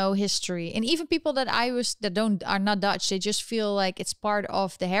don't know history. And even people that are not Dutch, they just feel like it's part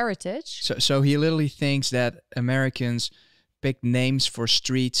of the heritage. So he literally thinks that Americans pick names for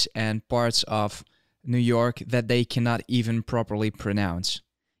streets and parts of New York that they cannot even properly pronounce.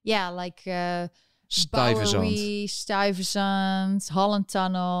 Yeah, like Stuyvesant, Stuyvesant, Holland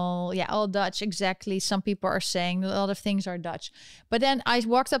Tunnel. Yeah, all Dutch, exactly. Some people are saying a lot of things are Dutch. But then I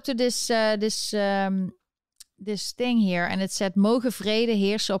walked up to this thing here, and it said, Mogen vrede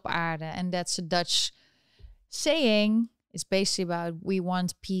heersen op aarde. And that's a Dutch saying. It's basically about we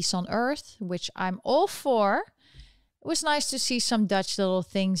want peace on earth, which I'm all for. It was nice to see some Dutch little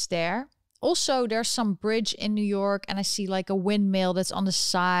things there. Also, there's some bridge in New York, and I see like a windmill that's on the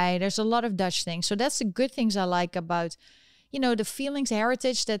side. There's a lot of Dutch things. So that's the good things I like about, the feelings,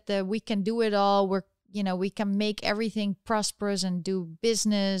 heritage, that we can do it all. We can make everything prosperous and do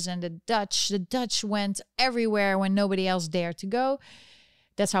business. And the Dutch went everywhere when nobody else dared to go.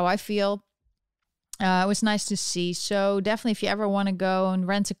 That's how I feel. It was nice to see. So definitely, if you ever want to go and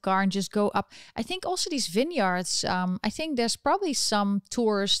rent a car and just go up. I think also these vineyards, I think there's probably some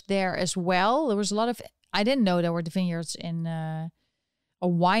tours there as well. There was a lot of, I didn't know there were the vineyards in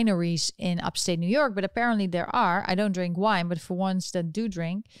or wineries in upstate New York, but apparently there are. I don't drink wine, but for ones that do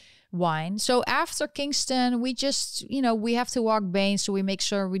drink wine. So after Kingston, we just, we have to walk Bain, so we make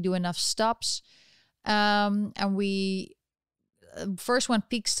sure we do enough stops. And we... first one,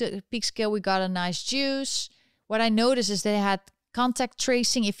 Peekskill, we got a nice juice. What I noticed is they had contact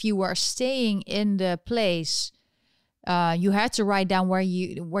tracing. If you were staying in the place, you had to write down where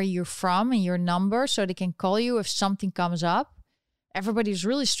you're from and your number so they can call you if something comes up. Everybody's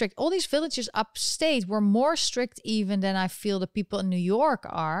really strict. All these villages upstate were more strict even than I feel the people in New York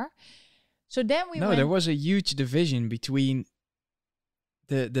are. So then there was a huge division between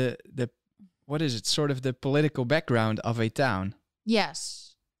the what is it, sort of the political background of a town.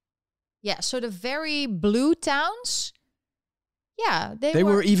 Yes. Yeah, so the very blue towns, they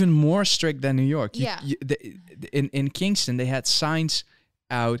were even more strict than New York. In Kingston, they had signs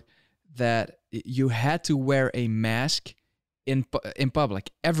out that you had to wear a mask in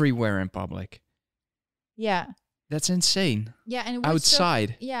public, everywhere in public. Yeah. That's insane. Yeah, and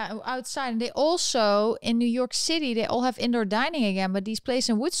outside. Outside. And they also, in New York City, they all have indoor dining again, but these places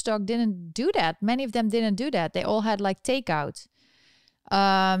in Woodstock didn't do that. Many of them didn't do that. They all had like takeout.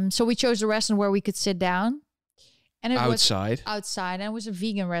 So we chose a restaurant where we could sit down. And it was outside, and it was a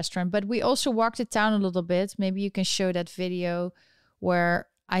vegan restaurant. But we also walked the town a little bit. Maybe you can show that video where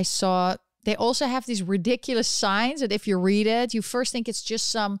I saw, they also have these ridiculous signs that if you read it, you first think it's just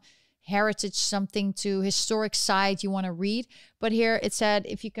some heritage, something to historic site you want to read. But here it said,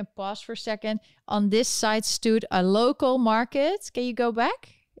 if you can pause for a second, on this site stood a local market. Can you go back?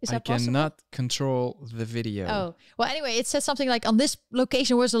 Is that possible? I cannot control the video. Oh, well, anyway, it says something like, on this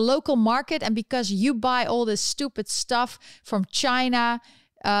location was a local market, and because you buy all this stupid stuff from China,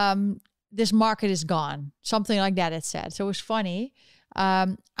 this market is gone. Something like that, it said. So it was funny.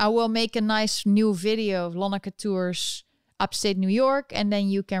 I will make a nice new video of Lonneke Tours upstate New York, and then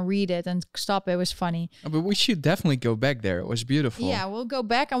you can read it and stop. It was funny. But we should definitely go back there. It was beautiful. Yeah, we'll go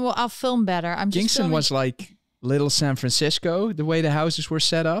back and I'll film better. Kingston was like little San Francisco, the way the houses were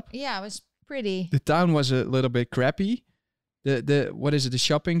set up. Yeah, it was pretty. The town was a little bit crappy. The what is it, the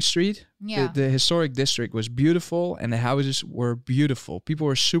shopping street? Yeah. The historic district was beautiful, and the houses were beautiful. People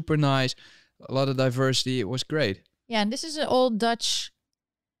were super nice, a lot of diversity. It was great. Yeah, and this is an old Dutch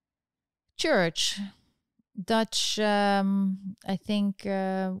church. Dutch, I think,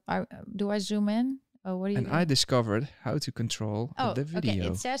 do I zoom in? Oh, what do you And I discovered how to control the video.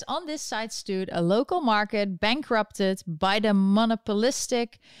 Okay. It says, on this site stood a local market bankrupted by the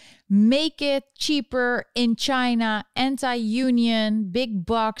monopolistic, make it cheaper in China, anti-union, big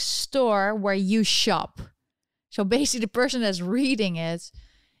box store where you shop. So basically the person that's reading it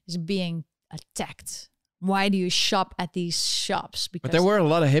is being attacked Why do you shop at these shops? Because But there were a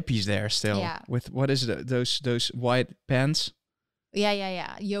lot of hippies there still. Yeah. With what is it? Those white pants.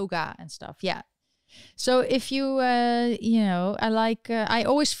 yeah, yoga and stuff. Yeah. So if you, I like, I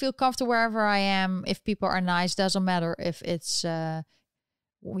always feel comfortable wherever I am. If people are nice, doesn't matter if it's,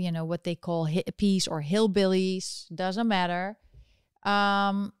 what they call hippies or hillbillies, doesn't matter.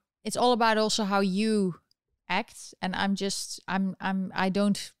 It's all about also how you act. And I'm just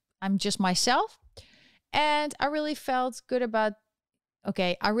myself. And I really felt good about,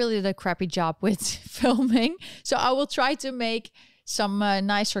 okay, I really did a crappy job with filming. So I will try to make some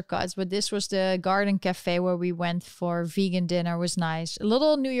nicer cuts, but this was the Garden Cafe where we went for vegan dinner. It was nice. A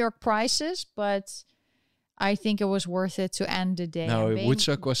little New York prices, but I think it was worth it to end the day. No,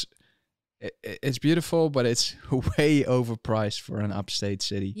 Woodstock was, it's beautiful, but it's way overpriced for an upstate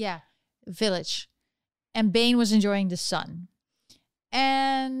city. Yeah, village. And Bane was enjoying the sun.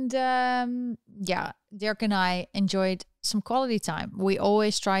 And Dirk and I enjoyed some quality time. We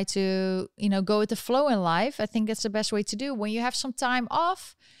always try to, go with the flow in life. I think that's the best way to do. When you have some time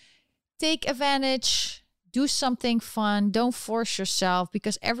off, take advantage, do something fun. Don't force yourself,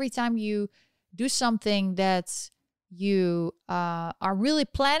 because every time you do something that you are really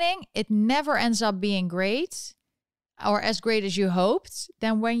planning, it never ends up being great or as great as you hoped.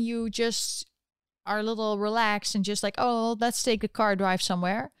 Then when you just are a little relaxed and just like, oh, let's take the car, drive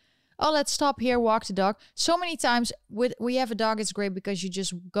somewhere. Oh, let's stop here, walk the dog. So many times we have a dog, it's great because you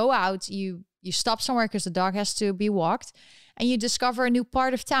just go out, you stop somewhere because the dog has to be walked, and you discover a new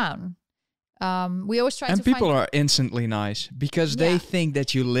part of town. We always try and people are instantly nice because they think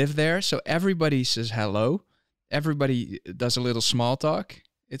that you live there. So everybody says hello. Everybody does a little small talk.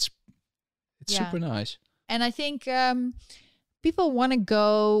 It's super nice. And I think people want to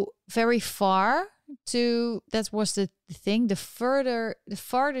go very far to, that was the thing. The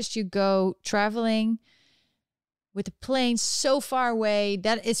farthest you go traveling with the plane so far away,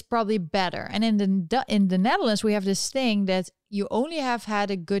 that is probably better. And in the Netherlands, we have this thing that you only have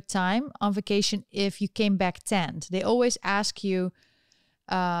had a good time on vacation if you came back tanned. They always ask you,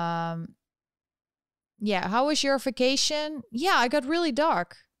 how was your vacation? Yeah, I got really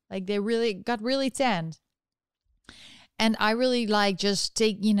dark. Like they really got really tanned. And I really like just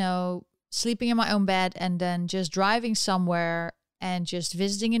sleeping in my own bed and then just driving somewhere and just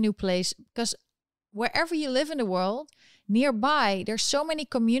visiting a new place. Because wherever you live in the world, nearby, there's so many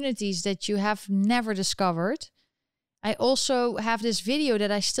communities that you have never discovered. I also have this video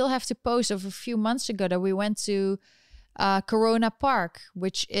that I still have to post of a few months ago that we went to Corona Park,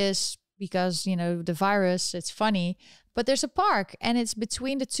 which is because, the virus, it's funny. But there's a park and it's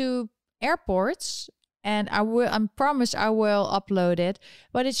between the two airports. And I promise I will upload it.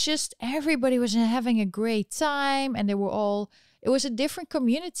 But it's just everybody was having a great time, and it was a different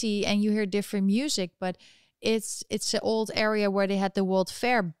community, and you hear different music. But it's an old area where they had the World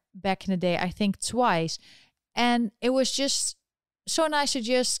Fair back in the day, I think twice. And it was just so nice to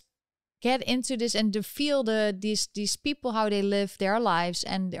just get into this and to feel these people, how they live their lives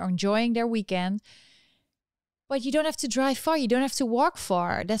and they're enjoying their weekend. But you don't have to drive far. You don't have to walk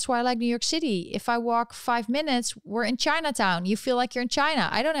far. That's why I like New York City. If I walk 5 minutes, we're in Chinatown. You feel like you're in China.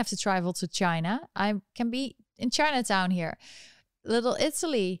 I don't have to travel to China. I can be in Chinatown here. Little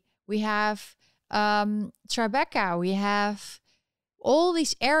Italy. We have Tribeca. We have all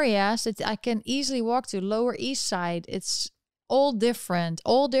these areas that I can easily walk to. Lower East Side. It's all different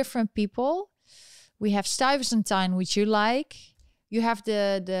people. We have Stuyvesant, which you like. You have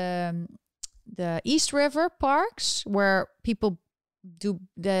the East River parks where people do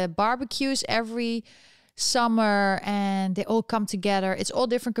the barbecues every summer and they all come together. It's all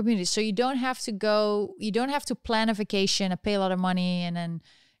different communities. So you don't have to plan a vacation and pay a lot of money and then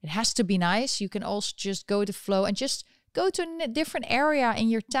it has to be nice. You can also just go with the flow and just go to a different area in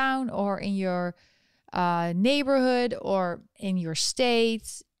your town or in your neighborhood or in your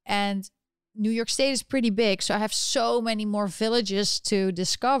state. And New York State is pretty big. So I have so many more villages to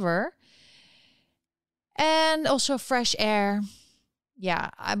discover. And also fresh air. Yeah,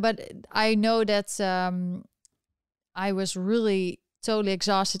 but I know that I was really totally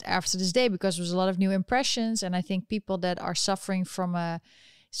exhausted after this day because there was a lot of new impressions. And I think people that are suffering from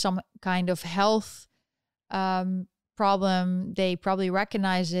some kind of health problem, they probably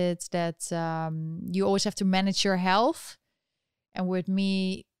recognize it, that you always have to manage your health. And with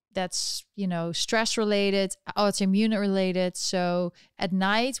me, that's, stress related, autoimmune related. So at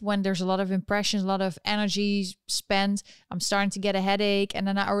night when there's a lot of impressions, a lot of energy spent, I'm starting to get a headache. And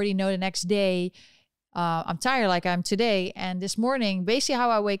then I already know the next day, I'm tired like I'm today. And this morning, basically how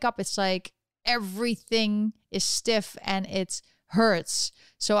I wake up, it's like everything is stiff and it hurts.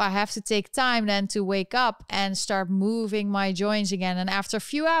 So I have to take time then to wake up and start moving my joints again. And after a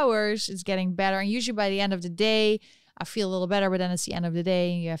few hours, it's getting better. And usually by the end of the day, I feel a little better, but then it's the end of the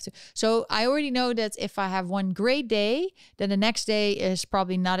day and you have to. So I already know that if I have one great day, then the next day is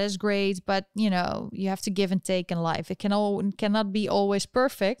probably not as great. But, you know, you have to give and take in life. It cannot be always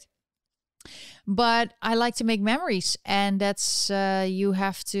perfect. But I like to make memories. And that's, you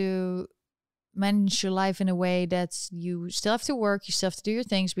have to manage your life in a way that you still have to work, you still have to do your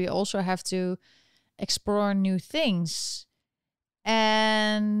things, but you also have to explore new things.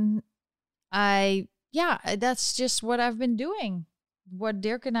 And that's just what I've been doing. What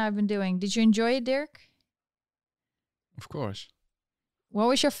Dirk and I have been doing. Did you enjoy it, Dirk? Of course. What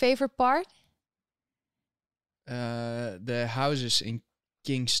was your favorite part? The houses in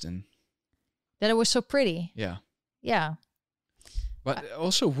Kingston. That it was so pretty. Yeah. Yeah. But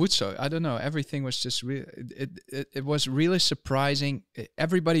also Woodstock, I don't know. Everything was just it was really surprising.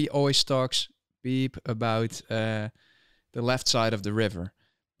 Everybody always talks beep about the left side of the river.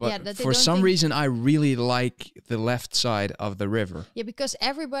 But for some reason, I really like the left side of the river. Yeah, because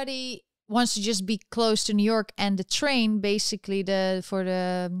everybody wants to just be close to New York, and the train, basically, the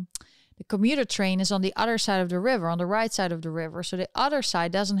commuter train is on the other side of the river, on the right side of the river. So the other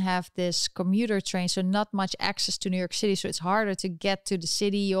side doesn't have this commuter train, so not much access to New York City. So it's harder to get to the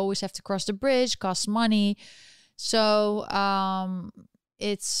city. You always have to cross the bridge, costs money. So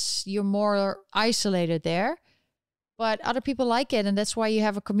you're more isolated there. But other people like it, and that's why you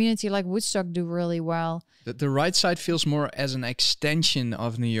have a community like Woodstock do really well. The right side feels more as an extension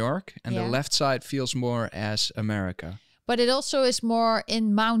of New York, and the left side feels more as America. But it also is more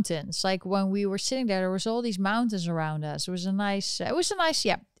in mountains. Like when we were sitting there was all these mountains around us. It was a nice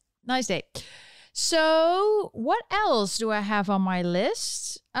nice day. So what else do I have on my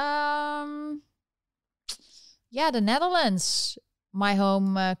list? The Netherlands, my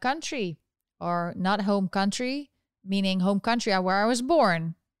home country, or not home country, meaning home country where I was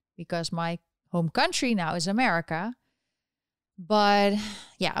born, because my home country now is America. But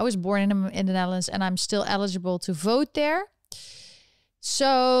yeah, I was born in the Netherlands, and I'm still eligible to vote there.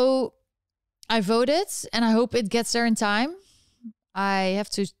 So I voted, and I hope it gets there in time. I have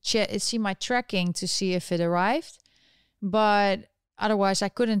to see my tracking to see if it arrived. But otherwise, I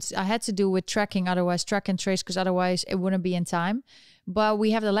couldn't. I had to do with tracking, otherwise track and trace, because otherwise it wouldn't be in time. But we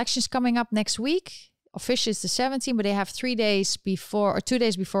have the elections coming up next week. Officially it's the 17th, but they have 3 days before, or 2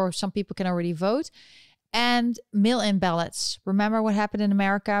 days before, some people can already vote. And mail-in ballots. Remember what happened in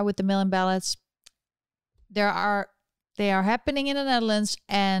America with the mail-in ballots? They are happening in the Netherlands,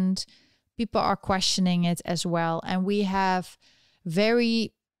 and people are questioning it as well. And we have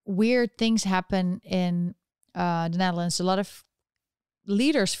very weird things happen in the Netherlands. A lot of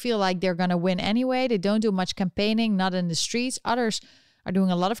leaders feel like they're going to win anyway. They don't do much campaigning, not in the streets. Others are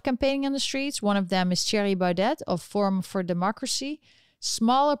doing a lot of campaigning on the streets. One of them is Thierry Baudet of Forum for Democracy.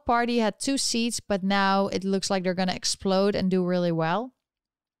 Smaller party, had 2 seats, but now it looks like they're going to explode and do really well.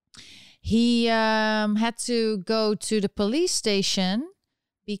 He had to go to the police station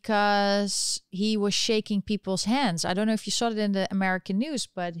because he was shaking people's hands. I don't know if you saw it in the American news,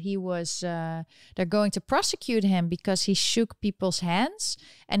 but he was, they're going to prosecute him because he shook people's hands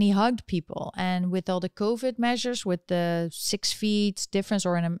and he hugged people. And with all the COVID measures, with the 6 feet difference,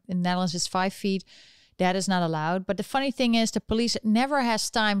 or in the Netherlands it's 5 feet, that is not allowed. But the funny thing is, the police never has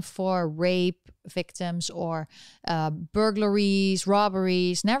time for rape victims or burglaries,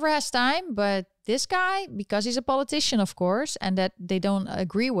 robberies, never has time. But this guy, because he's a politician, of course, and that they don't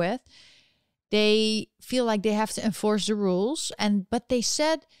agree with, they feel like they have to enforce the rules. But they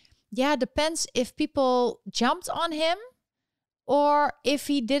said, yeah, it depends if people jumped on him or if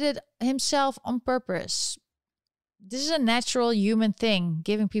he did it himself on purpose. This is a natural human thing,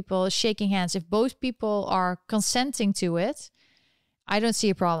 giving people shaking hands. If both people are consenting to it, I don't see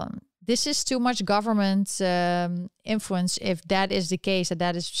a problem. This is too much government influence if that is the case,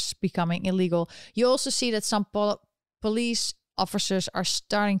 that is becoming illegal. You also see that some police officers are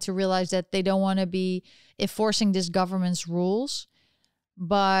starting to realize that they don't want to be enforcing this government's rules.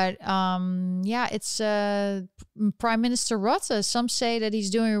 But it's Prime Minister Rutte. Some say that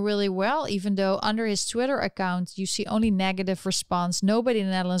he's doing really well, even though under his Twitter account, you see only negative response. Nobody in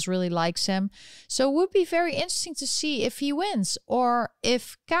the Netherlands really likes him. So it would be very interesting to see if he wins or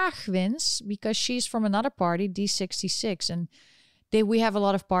if Kaag wins, because she's from another party, D66. And we have a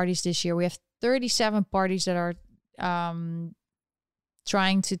lot of parties this year. We have 37 parties that are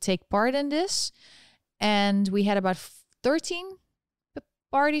trying to take part in this. And we had about 13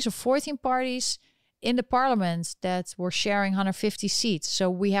 parties or 14 parties in the parliament that were sharing 150 seats. So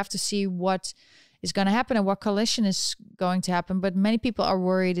we have to see what is going to happen and what coalition is going to happen. But many people are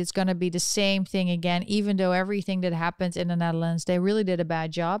worried it's going to be the same thing again, even though everything that happened in the Netherlands, they really did a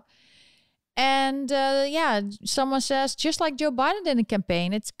bad job. And someone says, just like Joe Biden did in the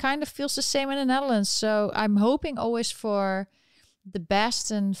campaign, it kind of feels the same in the Netherlands. So I'm hoping always for the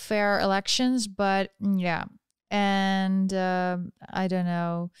best and fair elections. But yeah, and I don't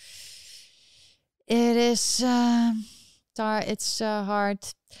know. It is, it's hard.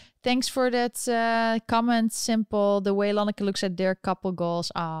 Thanks for that comment, Simple. The way Lonneke looks at their couple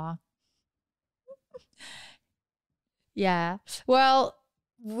goals. Yeah. Well,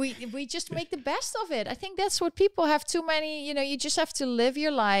 we just make the best of it. I think that's what people have too many, you just have to live your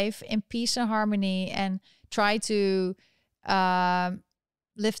life in peace and harmony and try to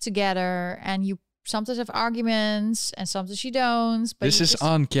live together. And you sometimes have arguments and sometimes you don't. But this is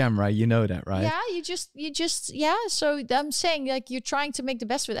on camera, you know that, right? Yeah, you just So I'm saying, like, you're trying to make the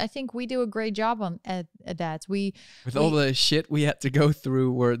best of it. I think we do a great job at that. With all the shit we had to go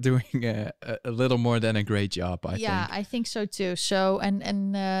through, we're doing a little more than a great job, I think. Yeah, I think so too. So,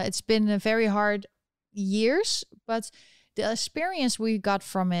 and it's been a very hard years, but the experience we got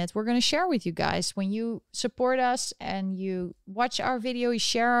from it, we're going to share with you guys. When you support us and you watch our video, you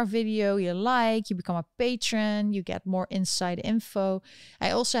share our video, you become a patron, you get more inside info.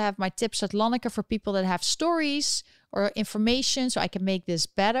 I also have my tips at Lonneke for people that have stories or information so I can make this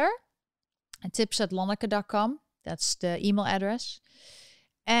better. And tips@lonneke.com. That's the email address.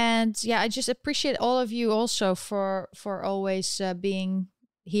 And yeah, I just appreciate all of you also for always being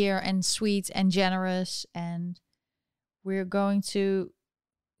here and sweet and generous. And we're going to,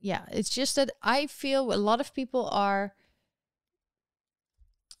 it's just that I feel a lot of people are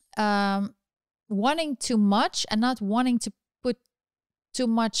wanting too much and not wanting to put too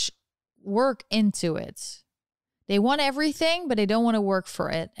much work into it. They want everything, but they don't want to work for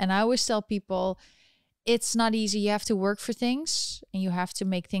it. And I always tell people, it's not easy. You have to work for things and you have to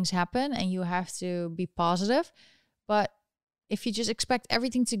make things happen and you have to be positive. But if you just expect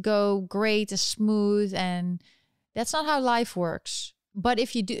everything to go great and smooth, and that's not how life works. But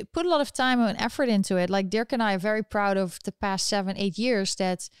if you do put a lot of time and effort into it, like Dirk and I are very proud of the past 7-8 years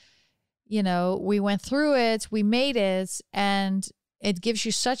that, we went through it, we made it, and it gives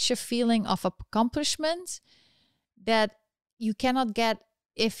you such a feeling of accomplishment that you cannot get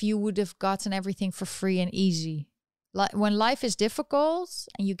if you would have gotten everything for free and easy. Like when life is difficult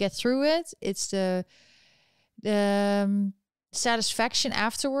and you get through it, it's the satisfaction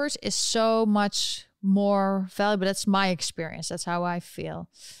afterwards is so much more valuable. That's my experience. That's how I feel.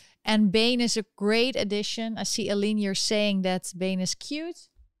 And Bane is a great addition. I see Aline, you're saying that Bane is cute.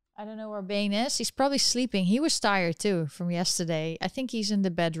 I don't know where Bane is. He's probably sleeping. He was tired too from yesterday. I think he's in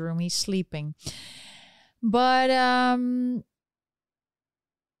the bedroom. He's sleeping. But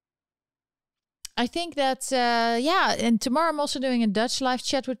I think that, and tomorrow I'm also doing a Dutch live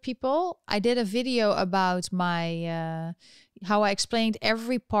chat with people. I did a video about my, how I explained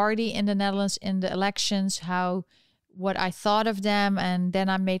every party in the Netherlands in the elections, what I thought of them. And then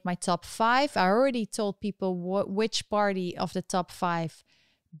I made my top 5. I already told people which party of the top 5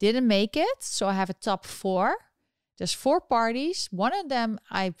 didn't make it. So I have a top 4. There's 4 parties. One of them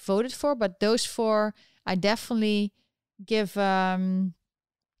I voted for, but those 4 I definitely give, I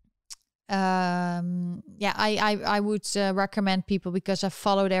would recommend people because I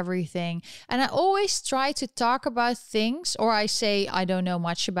followed everything. And I always try to talk about things, or I say I don't know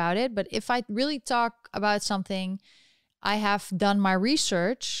much about it. But if I really talk about something, I have done my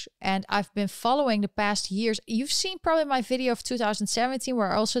research and I've been following the past years. You've seen probably my video of 2017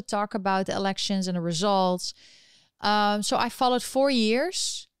 where I also talk about the elections and the results. So I followed 4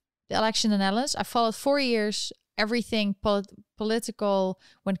 years, the election in the Netherlands. I followed 4 years, everything political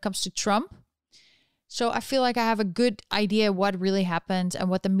when it comes to Trump. So I feel like I have a good idea what really happened and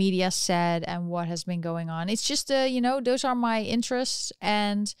what the media said and what has been going on. It's just, those are my interests.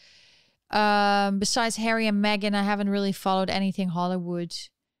 And besides Harry and Meghan, I haven't really followed anything Hollywood.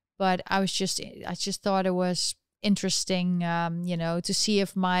 But I just thought it was interesting, to see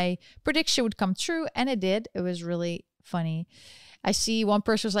if my prediction would come true. And it did. It was really funny. I see one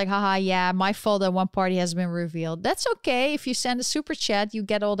person was like, haha, yeah, my fault that one party has been revealed. That's okay. If you send a super chat, you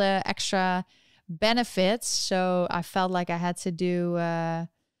get all the extra benefits. So I felt like I had to do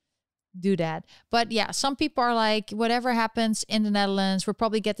that. But yeah, some people are like, whatever happens in the Netherlands, we'll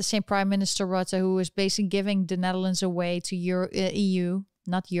probably get the same Prime Minister Rutte, who is basically giving the Netherlands away to EU,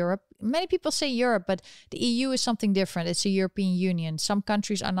 not Europe. Many people say Europe, but the EU is something different. It's the European Union. Some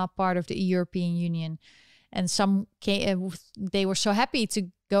countries are not part of the European Union. And some they were so happy to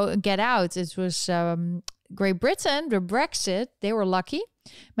go get out. It was Great Britain, the Brexit, they were lucky.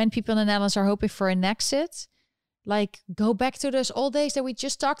 Many people in the Netherlands are hoping for an exit. Like, go back to those old days that we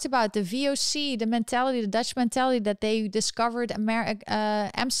just talked about, the VOC, the mentality, the Dutch mentality that they discovered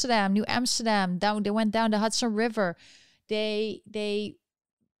Amsterdam, New Amsterdam, they went down the Hudson River. They made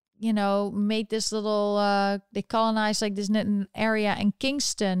this little, they colonized like this area in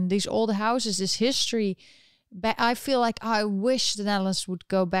Kingston, these old houses, this history. I feel like I wish the Netherlands would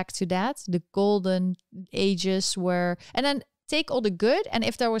go back to that, the golden ages and then take all the good. And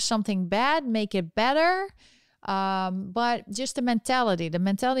if there was something bad, make it better. But just the mentality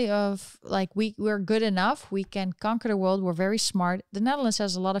of like, we're good enough. We can conquer the world. We're very smart. The Netherlands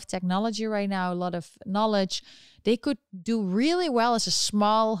has a lot of technology right now, a lot of knowledge. They could do really well as a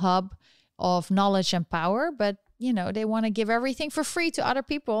small hub of knowledge and power, but they want to give everything for free to other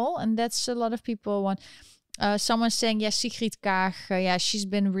people. And that's a lot of people want. Someone's saying, yes, Sigrid Kaag, she's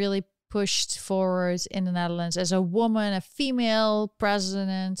been really pushed forward in the Netherlands as a woman, a female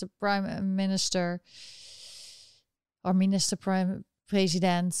president, a prime minister. Or minister, prime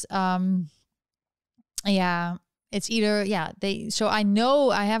president. It's either, so I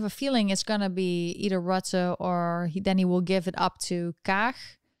know, I have a feeling it's going to be either Rutte or then he will give it up to Kaag,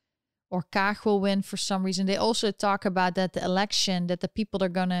 or Kaag will win for some reason. They also talk about that the election, that the people that are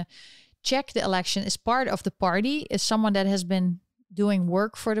going to check the election is part of the party, is someone that has been doing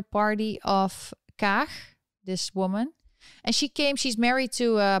work for the party of Kaag, this woman. And she's married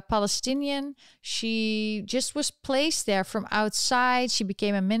to a Palestinian. She just was placed there from outside. She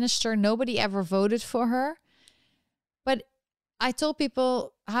became a minister. Nobody ever voted for her. But I told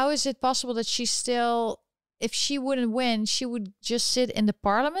people, how is it possible that she still, if she wouldn't win, she would just sit in the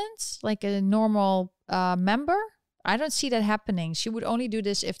parliament like a normal member? I don't see that happening. She would only do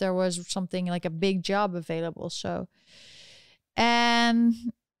this if there was something like a big job available. So, and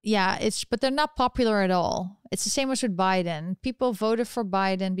but they're not popular at all. It's the same as with Biden. People voted for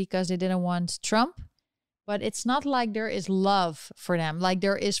Biden because they didn't want Trump, but it's not like there is love for them, like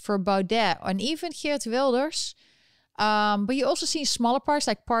there is for Baudet and even Geert Wilders. But you also see smaller parties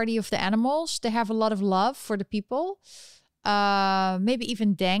like Party of the Animals. They have a lot of love for the people. Maybe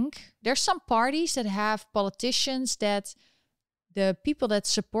even Denk. There's some parties that have politicians that the people that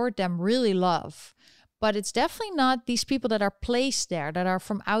support them really love. But it's definitely not these people that are placed there, that are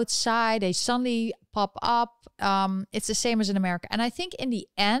from outside. They suddenly pop up. It's the same as in America. And I think in the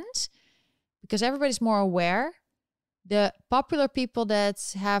end, because everybody's more aware, the popular people that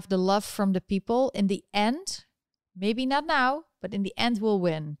have the love from the people, in the end, maybe not now, but in the end will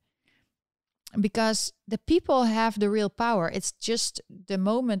win. Because the people have the real power. It's just the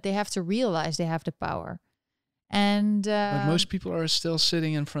moment they have to realize they have the power. And but most people are still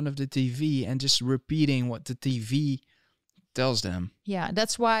sitting in front of the TV and just repeating what the TV tells them. Yeah,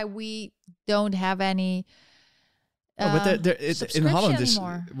 that's why we don't have any. But in Holland,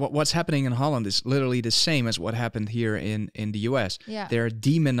 what's happening in Holland is literally the same as what happened here in the US. Yeah. They're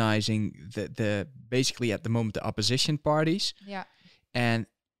demonizing the basically at the moment the opposition parties. Yeah. And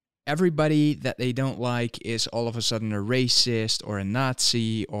everybody that they don't like is all of a sudden a racist or a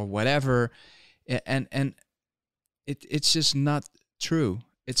Nazi or whatever. And it's just not true.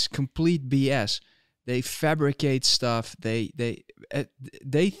 It's complete BS. They fabricate stuff. They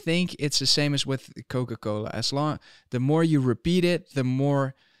think it's the same as with Coca-Cola. The more you repeat it, the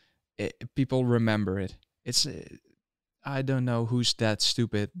more people remember it. It's I don't know who's that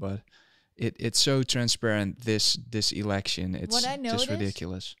stupid, but it's so transparent. This election, it's just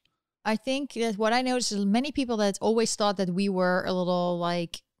ridiculous. I think that what I noticed is many people that always thought that we were a little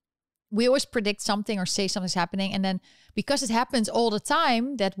like, we always predict something or say something's happening. And then because it happens all the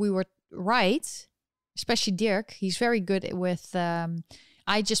time that we were right, especially Dirk, he's very good with,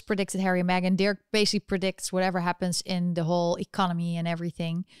 I just predicted Harry and Meghan. Dirk basically predicts whatever happens in the whole economy and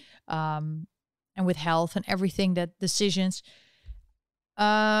everything, and with health and everything, that decisions.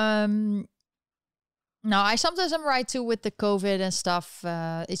 No, I sometimes I'm right too with the COVID and stuff.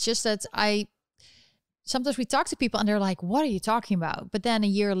 It's just that sometimes we talk to people and they're like, what are you talking about? But then a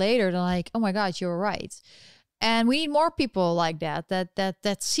year later, they're like, oh my God, you're right. And we need more people like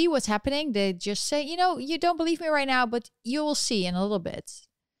that see what's happening. They just say, you don't believe me right now, but you will see in a little bit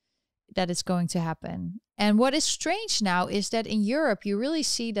that it's going to happen. And what is strange now is that in Europe, you really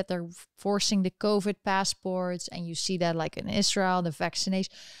see that they're forcing the COVID passports, and you see that like in Israel, the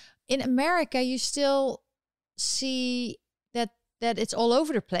vaccination. In America, you still see that it's all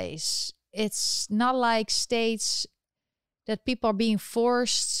over the place. It's not like states that people are being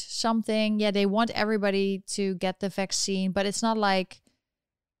forced something. Yeah, they want everybody to get the vaccine, but it's not like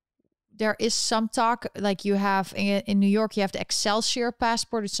there is some talk, like you have in New York, you have the Excelsior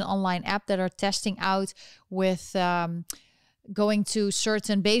passport. It's an online app that are testing out with going to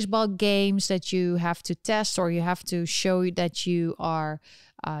certain baseball games that you have to test, or you have to show that you are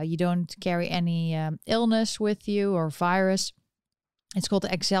you don't carry any illness with you or virus. It's called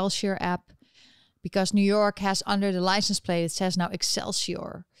the Excelsior app because New York has under the license plate, it says now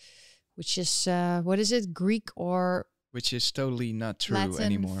Excelsior, which is, what is it? Greek or... Which is totally not true Latin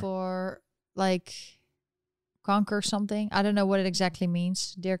anymore. For like conquer something. I don't know what it exactly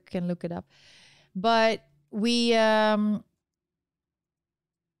means. Dirk can look it up. But we...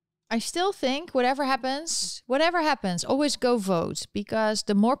 I still think whatever happens, always go vote, because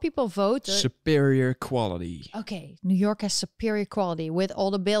the more people vote... Superior quality. Okay, New York has superior quality with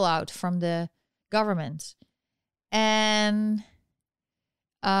all the bailout from the government. And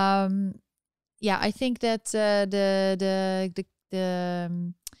yeah, I think that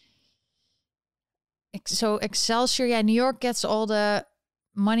so Excelsior, yeah, New York gets all the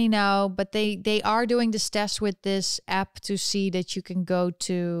money now, but they are doing this test with this app to see that you can go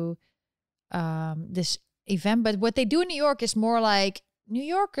to this event. But what they do in New York is more like New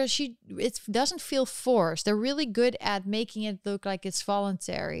Yorkers, it doesn't feel forced. They're really good at making it look like it's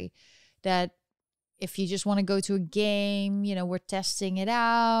voluntary, that if you just want to go to a game, you know, we're testing it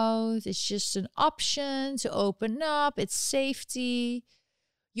out. It's just an option to open up. It's safety.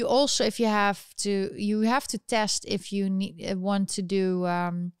 You also, if you have to test if you want to do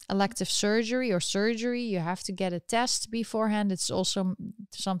elective surgery. You have to get a test beforehand. It's also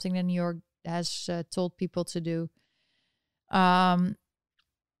something that New York has told people to do.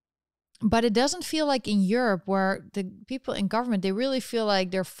 But it doesn't feel like in Europe, where the people in government, they really feel like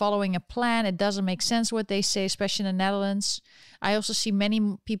they're following a plan. It doesn't make sense what they say, especially in the Netherlands. I also see many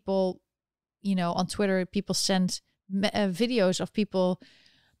people, you know, on Twitter, people send videos of people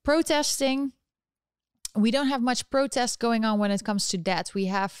protesting. We don't have much protest going on when it comes to that. We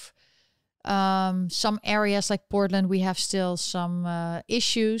have some areas like Portland, we have still some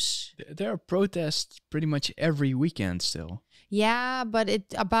issues. There are protests pretty much every weekend still. Yeah, but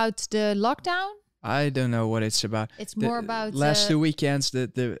about the lockdown? I don't know what it's about. It's more about last 2 weekends.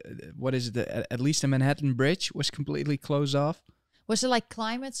 The what is it? At least the Manhattan Bridge was completely closed off. Was it like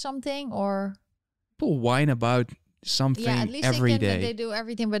climate something or? People whine about something every day. They do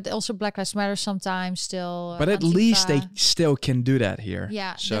everything, but also Black Lives Matter sometimes still. But at least they still can do that here.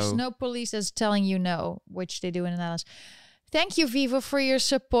 Yeah, so there's no police that's telling you no, which they do in the Netherlands. Thank you, Vivo, for your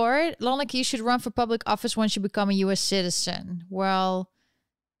support. Lonneke, you should run for public office once you become a U.S. citizen. Well,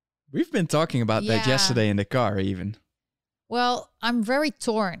 we've been talking about that yesterday in the car even. Well, I'm very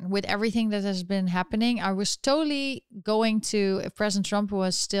torn with everything that has been happening. I was totally going to, if President Trump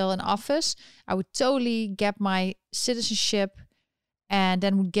was still in office, I would totally get my citizenship and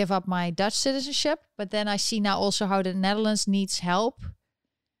then would give up my Dutch citizenship. But then I see now also how the Netherlands needs help.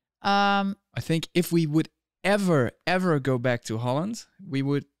 I think if we would ever go back to Holland, we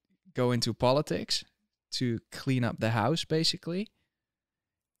would go into politics to clean up the house, basically.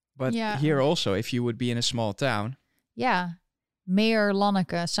 But here also, if you would be in a small town. Yeah. Mayor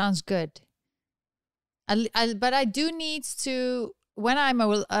Lonneke sounds good. But I do need to, when I'm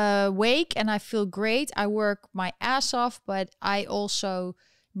awake and I feel great, I work my ass off, but I also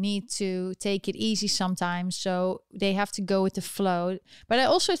need to take it easy sometimes. So they have to go with the flow. But I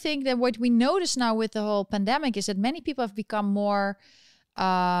also think that what we notice now with the whole pandemic is that many people have become more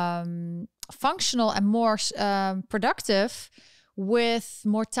functional and more productive with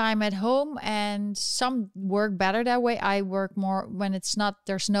more time at home, and some work better that way. I work more when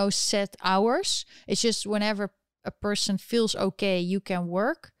there's no set hours. It's just whenever a person feels okay, you can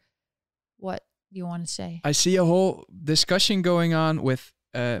work. What do you want to say? I see a whole discussion going on with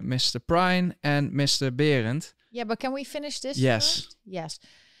Mr. Prine and Mr. Berend. Yeah, but can we finish this? Yes. First? Yes.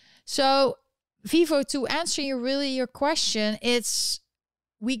 So, Vivo, to answer your question, it's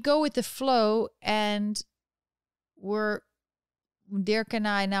we go with the flow, and Dirk and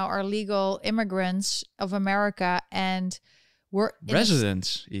I now are legal immigrants of America, and we're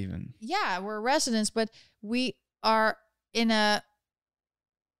residents even. Yeah, we're residents, but we are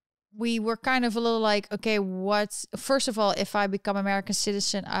we were kind of a little like, okay, first of all, if I become American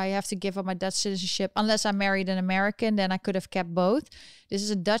citizen, I have to give up my Dutch citizenship. Unless I married an American, then I could have kept both. This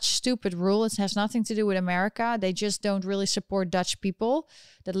is a Dutch stupid rule. It has nothing to do with America. They just don't really support Dutch people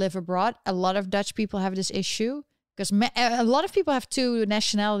that live abroad. A lot of Dutch people have this issue. Because a lot of people have 2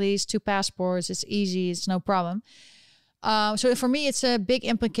 nationalities, 2 passports. It's easy. It's no problem. So for me, it's a big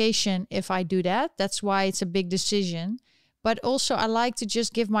implication if I do that. That's why it's a big decision. But also, I like to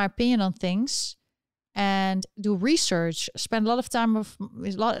just give my opinion on things. and do research. Spend a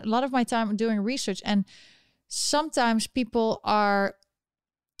lot of my time doing research, and sometimes people are.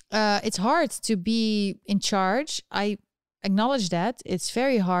 It's hard to be in charge. I acknowledge that it's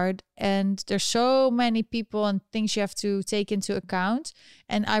very hard, and there's so many people and things you have to take into account.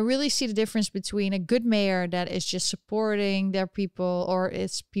 And I really see the difference between a good mayor that is just supporting their people, or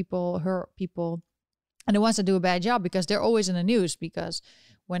it's people, her people, and the ones that do a bad job, because they're always in the news, because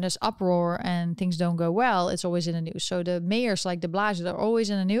when there's uproar and things don't go well, it's always in the news. So the mayors like de Blasio, they're always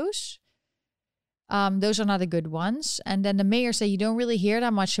in the news. Those are not the good ones. And then the mayors that you don't really hear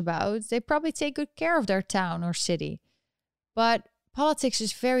that much about, they probably take good care of their town or city. But politics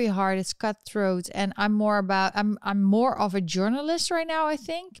is very hard. It's cutthroat. And I'm more of a journalist right now, I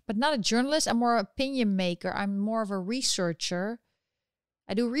think. But not a journalist. I'm more an opinion maker. I'm more of a researcher.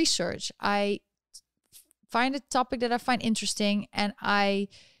 I do research. I find a topic that I find interesting, and I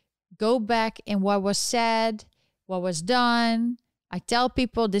go back in what was said, what was done. I tell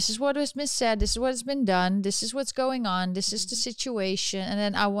people, this is what has been said, this is what has been done, this is what's going on, this is the situation, and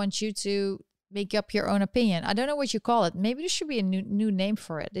then I want you to make up your own opinion. I don't know what you call it. Maybe there should be a new name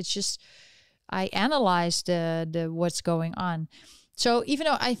for it. It's just, I analyze the what's going on. So even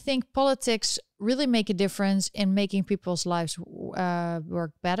though I think politics really make a difference in making people's lives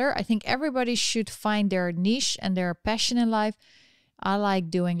work better, I think everybody should find their niche and their passion in life. I like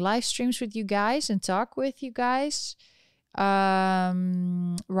doing live streams with you guys and talk with you guys.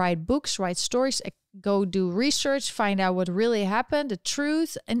 Write books, write stories, go do research, find out what really happened, the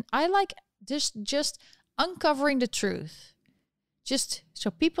truth. And I like just uncovering the truth, just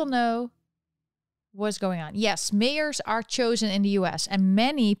so people know what's going on. Yes, mayors are chosen in the US, and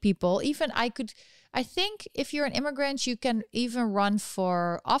many people, even I think if you're an immigrant, you can even run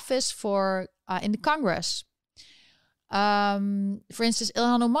for office in the Congress. For instance,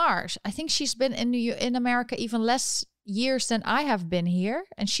 Ilhan Omar, I think she's been in America even less years than I have been here,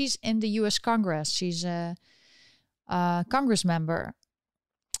 and she's in the US Congress. She's a Congress member.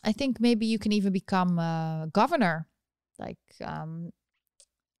 I think maybe you can even become a governor. Like Arnold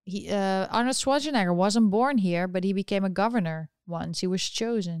Schwarzenegger wasn't born here, but he became a governor once. He was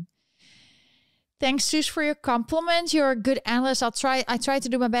chosen. Thanks, Suze, for your compliment. You're a good analyst. I try to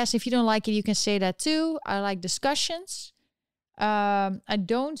do my best. If you don't like it, you can say that too. I like discussions. I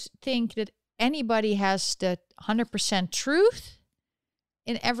don't think that anybody has the 100% truth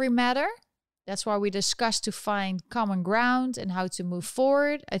in every matter. That's why we discuss to find common ground and how to move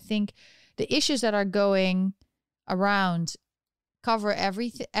forward. I think the issues that are going around cover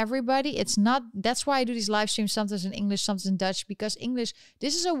everybody. It's not, that's why I do these live streams, sometimes in English, sometimes in Dutch, because English,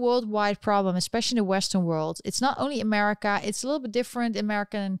 this is a worldwide problem, especially in the Western world. It's not only America, it's a little bit different,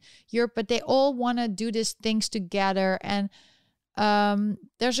 America and Europe, but they all want to do these things together. And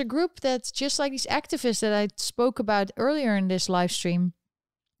there's a group that's just like these activists that I spoke about earlier in this live stream.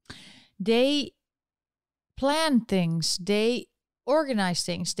 They plan things, they organize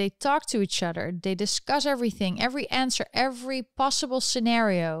things, they talk to each other, they discuss everything, every answer, every possible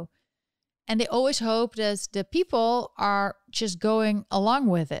scenario. And they always hope that the people are just going along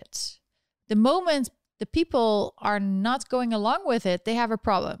with it. The moment the people are not going along with it, they have a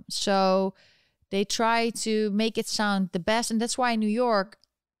problem. So they try to make it sound the best. And that's why in New York,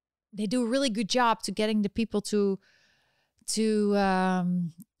 they do a really good job to getting the people to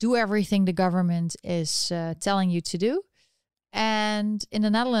do everything the government is telling you to do. And in the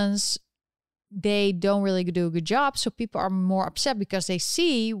Netherlands, they don't really do a good job. So people are more upset because they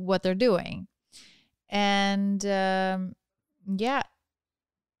see what they're doing. And that's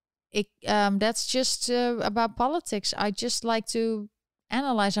just about politics. I just like to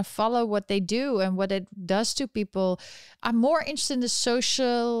analyze and follow what they do and what it does to people. I'm more interested in the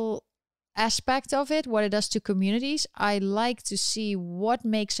social aspect of it, what it does to communities. I like to see what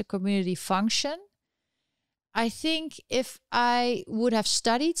makes a community function. I think if I would have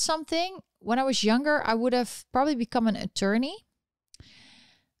studied something when I was younger, I would have probably become an attorney,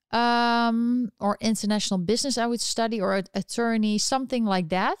 or international business I would study, or an attorney, something like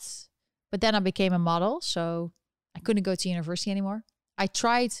that. But then I became a model, so I couldn't go to university anymore. I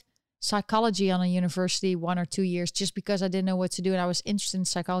tried psychology on a university 1 or 2 years just because I didn't know what to do and I was interested in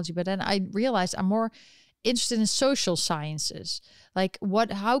psychology. But then I realized I'm more interested in social sciences. Like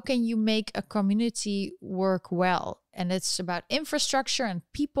how can you make a community work well? And it's about infrastructure and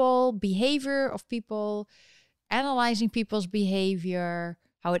people, behavior of people, analyzing people's behavior,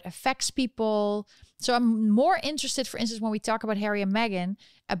 how it affects people. So I'm more interested, for instance, when we talk about Harry and Meghan,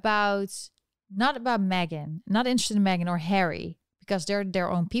 not about Meghan, not interested in Meghan or Harry, because they're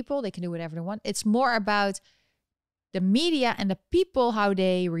their own people. They can do whatever they want. It's more about the media and the people, how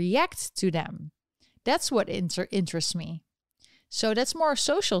they react to them. That's what interests me. So that's more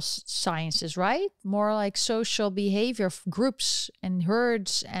social sciences, right? More like social behavior, groups and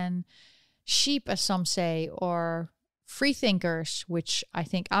herds and sheep, as some say, or free thinkers, which I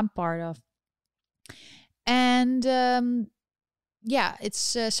think I'm part of. And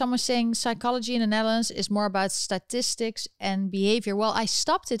it's someone saying psychology in the Netherlands is more about statistics and behavior. Well, I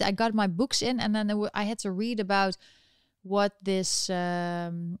stopped it. I got my books in, and then I had to read about what this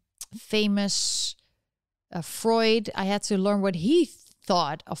famous Freud, I had to learn what he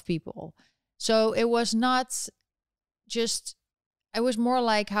thought of people. So it was not just, it was more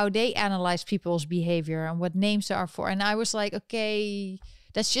like how they analyze people's behavior and what names there are for. And I was like, okay,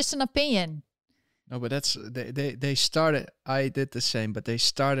 that's just an opinion. No, but that's, they started, I did the same, but they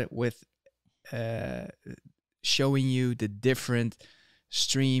started with showing you the different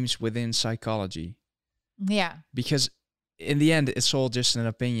streams within psychology. Yeah. Because in the end, it's all just an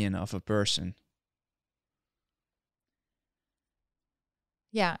opinion of a person.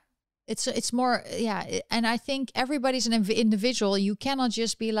 Yeah, it's more, and I think everybody's an individual. You cannot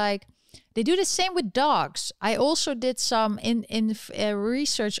just be like, they do the same with dogs. I also did some in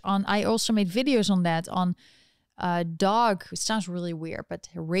research on, I also made videos on that, on dog, it sounds really weird, but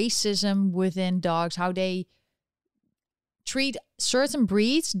racism within dogs, how they treat certain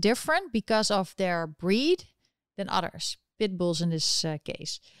breeds different because of their breed than others, pit bulls in this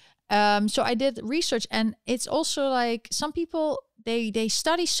case. So I did research, and it's also like some people, they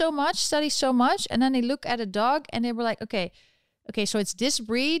study so much, and then they look at a dog and they were like, okay, so it's this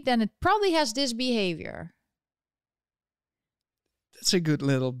breed, then it probably has this behavior. That's a good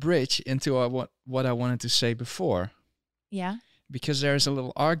little bridge into what I wanted to say before. Yeah. Because there's a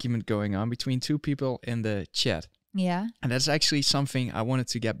little argument going on between two people in the chat. Yeah. And that's actually something I wanted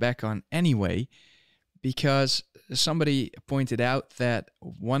to get back on anyway, because somebody pointed out that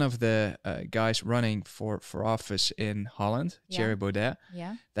one of the guys running for office in Holland, Thierry Baudet,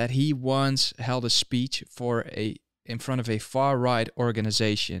 that he once held a speech in front of a far-right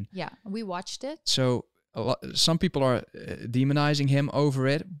organization. Yeah, we watched it. So some people are demonizing him over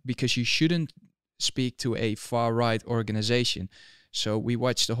it because you shouldn't speak to a far-right organization. So we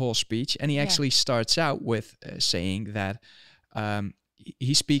watched the whole speech, and he actually starts out with saying that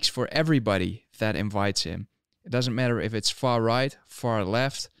he speaks for everybody that invites him. It doesn't matter if it's far right, far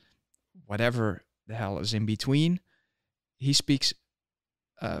left, whatever the hell is in between. He speaks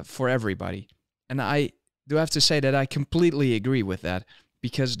for everybody. And I do have to say that I completely agree with that,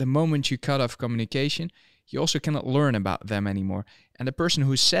 because the moment you cut off communication, you also cannot learn about them anymore. And the person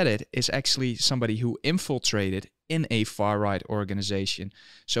who said it is actually somebody who infiltrated in a far-right organization.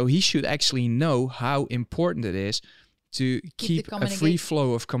 So he should actually know how important it is to keep a free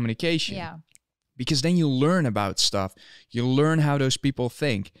flow of communication. Yeah. Because then you learn about stuff. You learn how those people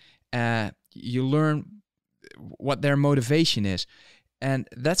think. You learn what their motivation is. And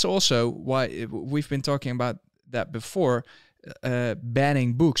that's also why we've been talking about that before,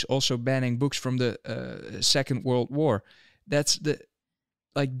 banning books, also banning books from the Second World War. That's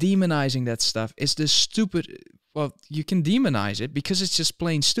demonizing that stuff is the stupid. Well, you can demonize it because it's just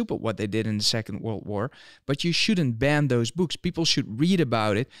plain stupid what they did in the Second World War, but you shouldn't ban those books. People should read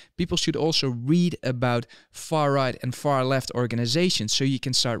about it. People should also read about far-right and far-left organizations so you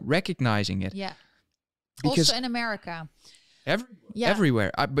can start recognizing it. Yeah. Because also in America.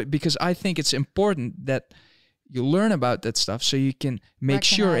 Everywhere. But because I think it's important that you learn about that stuff so you can make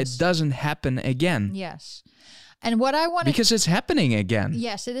sure it doesn't happen again. Yes. And what I want to... Because it's happening again.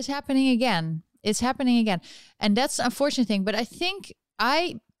 Yes, it is happening again. It's happening again. And that's the unfortunate thing. But I think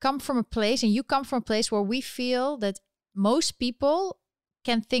I come from a place, and you come from a place where we feel that most people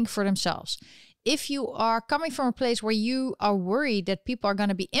can think for themselves. If you are coming from a place where you are worried that people are going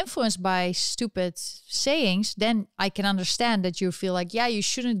to be influenced by stupid sayings, then I can understand that you feel like, yeah, you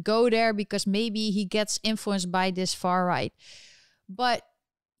shouldn't go there because maybe he gets influenced by this far right. But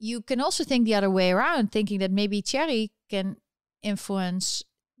you can also think the other way around, thinking that maybe Thierry can influence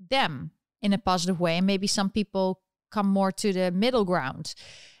them in a positive way, and maybe some people come more to the middle ground.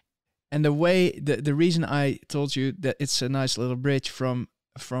 And the reason I told you that it's a nice little bridge from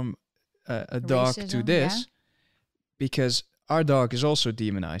a dog racism, to this, because our dog is also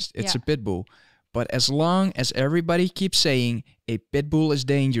demonized. It's a pit bull. But as long as everybody keeps saying a pit bull is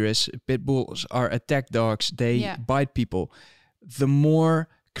dangerous, pit bulls are attack dogs, they bite people, the more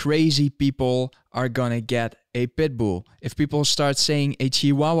crazy people are gonna get a pit bull. If people start saying a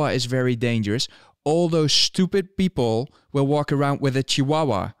chihuahua is very dangerous, all those stupid people will walk around with a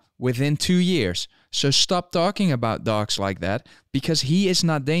chihuahua within 2 years. So stop talking about dogs like that, because he is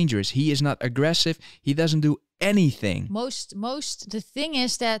not dangerous. He is not aggressive. He doesn't do anything. The thing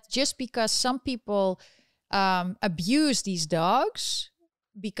is that just because some people abuse these dogs,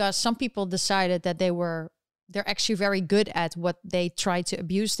 because some people decided that they're actually very good at what they try to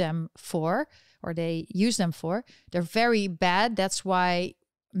abuse them for, or they use them for. They're very bad. That's why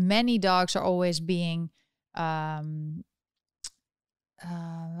many dogs are always being I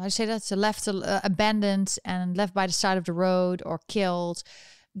say that's left abandoned and left by the side of the road or killed.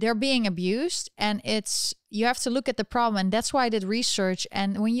 They're being abused, and you have to look at the problem, and that's why I did research.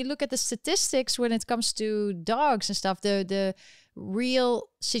 And when you look at the statistics when it comes to dogs and stuff, the real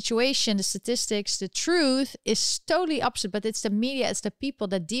situation, the statistics, the truth is totally opposite. But it's the media, it's the people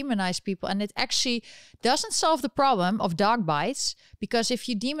that demonize people, and it actually doesn't solve the problem of dog bites, because if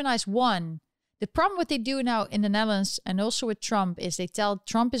you demonize one, the problem what they do now in the Netherlands and also with Trump is they tell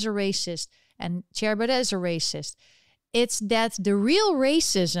Trump is a racist and Thierry Baudet is a racist. It's that the real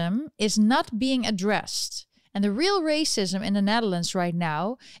racism is not being addressed. And the real racism in the Netherlands right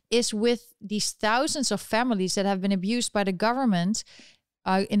now is with these thousands of families that have been abused by the government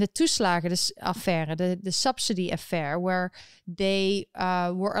in the toeslagenaffaire, the subsidy affair, where they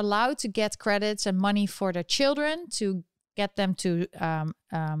were allowed to get credits and money for their children to get them to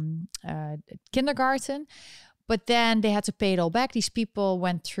kindergarten. But then they had to pay it all back. These people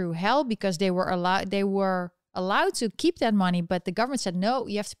went through hell because they were allowed to keep that money, but the government said, no,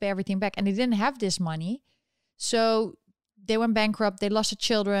 you have to pay everything back. And they didn't have this money. So they went bankrupt. They lost their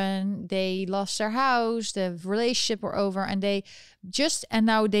children. They lost their house. The relationship were over. And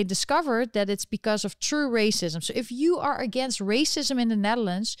now they discovered that it's because of true racism. So if you are against racism in the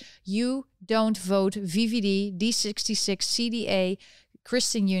Netherlands, you don't vote VVD, D66, CDA,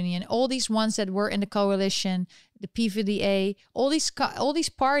 Christian Union, all these ones that were in the coalition, the PvdA, all these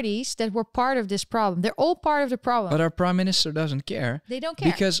parties that were part of this problem. They're all part of the problem. But our prime minister doesn't care. They don't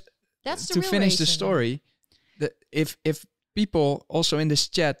care. Because that's the to real finish racism. the story, if people also in this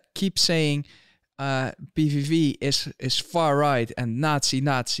chat keep saying PVV is far right and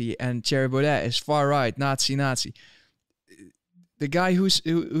Nazi, and Thierry Baudet is far right, Nazi. The guy who's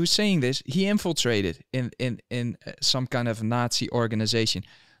saying this, he infiltrated in some kind of Nazi organization.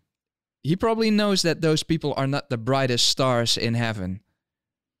 He probably knows that those people are not the brightest stars in heaven.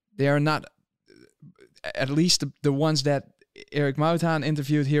 They are not, at least the ones that Erik Mouthaan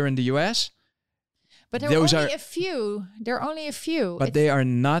interviewed here in the US. But there are only a few. There are only a few. But they are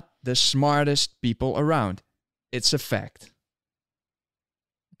not the smartest people around. It's a fact.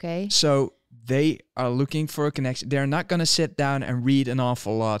 Okay. So they are looking for a connection. They're not going to sit down and read an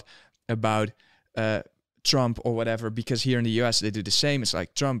awful lot about Trump or whatever, because here in the US they do the same. It's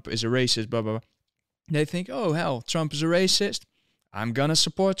like Trump is a racist, blah, blah, blah. They think, oh, hell, Trump is a racist. I'm going to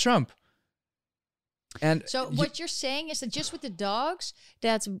support Trump. And so what you're saying is that just with the dogs,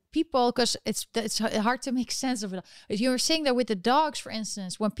 that people, because it's hard to make sense of it. You're saying that with the dogs, for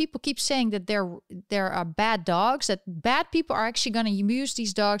instance, when people keep saying that there are bad dogs, that bad people are actually going to use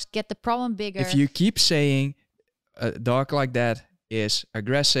these dogs, get the problem bigger. If you keep saying a dog like that is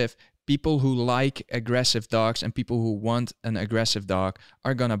aggressive, people who like aggressive dogs and people who want an aggressive dog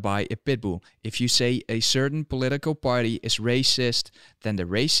are going to buy a pit bull. If you say a certain political party is racist, then the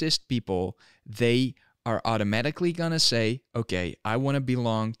racist people, they are automatically going to say, okay, I want to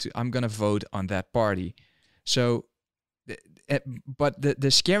belong to, I'm going to vote on that party. So, but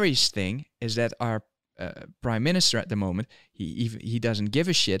the scariest thing is that our prime minister at the moment, he doesn't give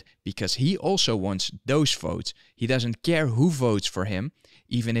a shit, because he also wants those votes. He doesn't care who votes for him,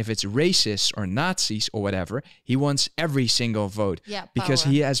 even if it's racists or Nazis or whatever. He wants every single vote. Yeah, because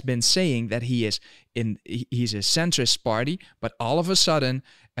he has been saying that he's a centrist party, but all of a sudden,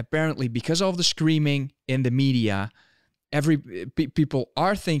 apparently because of the screaming in the media, people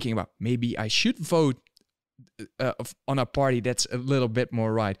are thinking about, maybe I should vote on a party that's a little bit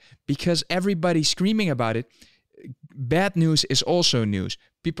more right, because everybody's screaming about it. Bad news is also news.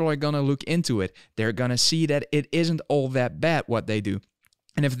 People are going to look into it. They're going to see that it isn't all that bad what they do.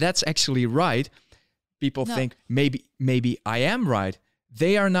 And if that's actually right, people think maybe I am right.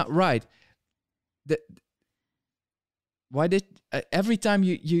 They are not right. Why did every time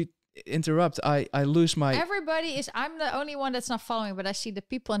you interrupt, I lose my... I'm the only one that's not following, but I see the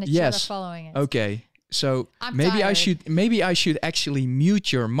people in the chat are following it. Okay. So I'm maybe tired. I should actually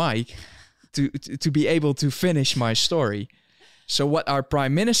mute your mic to be able to finish my story. So what our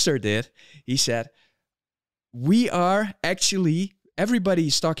prime minister did, he said, we are actually,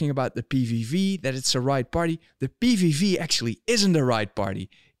 everybody's talking about the PVV, that it's a right party. The PVV actually isn't the right party.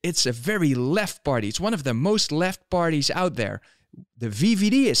 It's a very left party. It's one of the most left parties out there. the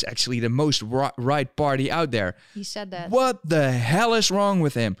VVD is actually the most right party out there. He said that. What the hell is wrong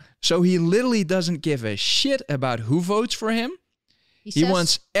with him? So he literally doesn't give a shit about who votes for him. He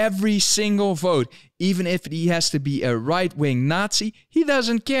wants every single vote, even if he has to be a right-wing Nazi. He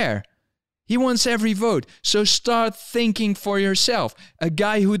doesn't care. He wants every vote. So start thinking for yourself. A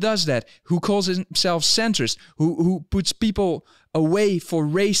guy who does that, who calls himself centrist, who puts people away for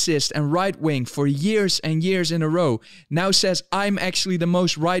racist and right-wing for years and years in a row, now says, I'm actually the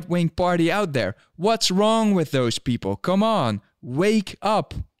most right-wing party out there. What's wrong with those people? Come on, wake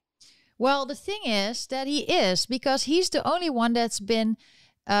up. Well, the thing is that he is, because he's the only one that's been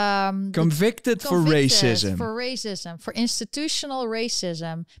convicted for racism. For institutional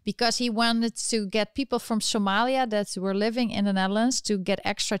racism, because he wanted to get people from Somalia that were living in the Netherlands to get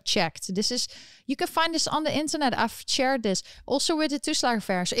extra checked. You can find this on the internet. I've shared this also with the Toeslag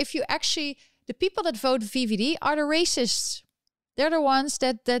affair. So if you actually, the people that vote VVD are the racists. They're the ones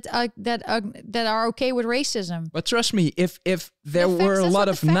that are okay with racism. But trust me, if there were a lot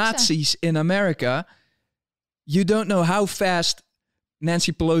of Nazis in America, you don't know how fast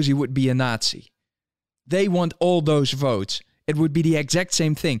Nancy Pelosi would be a Nazi. They want all those votes. It would be the exact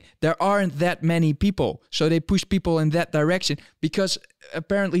same thing. There aren't that many people, so they push people in that direction because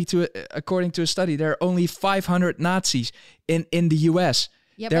apparently, according to a study, there are only 500 Nazis in the US.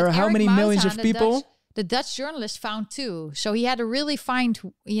 Yeah, there are how many millions of people? The Dutch journalist found 2. So he had to really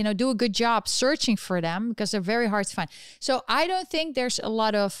do a good job searching for them because they're very hard to find. So I don't think there's a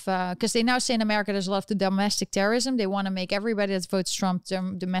lot of, because they now say in America there's a lot of domestic terrorism. They want to make everybody that votes Trump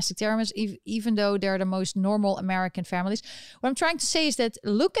domestic terrorists, even though they're the most normal American families. What I'm trying to say is that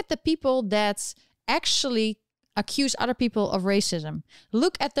look at the people that actually accuse other people of racism.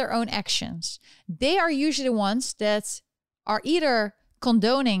 Look at their own actions. They are usually the ones that are either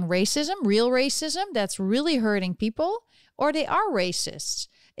condoning racism, real racism that's really hurting people, or they are racists.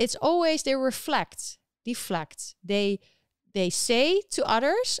 It's always they deflect. They say to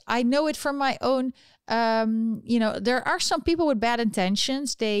others, I know it from my own, there are some people with bad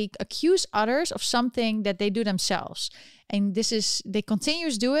intentions. They accuse others of something that they do themselves. And they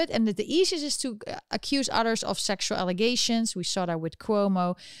continuously do it. And the easiest is to accuse others of sexual allegations. We saw that with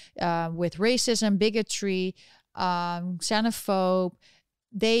Cuomo, with racism, bigotry, xenophobe.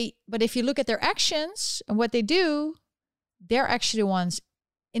 But if you look at their actions and what they do, they're actually the ones.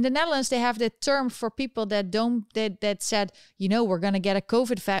 In the Netherlands, they have the term for people that said, we're going to get a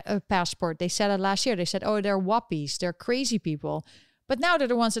COVID passport. They said it last year. They said, oh, they're whoppies. They're crazy people. But now they're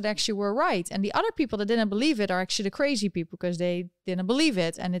the ones that actually were right. And the other people that didn't believe it are actually the crazy people because they didn't believe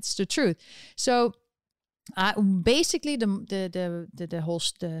it. And it's the truth. So basically, the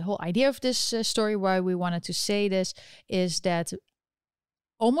whole idea of this story, why we wanted to say this, is that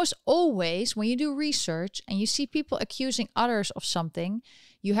almost always when you do research and you see people accusing others of something,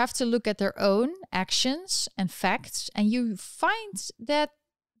 you have to look at their own actions and facts, and you find that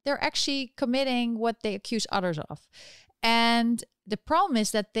they're actually committing what they accuse others of. And the problem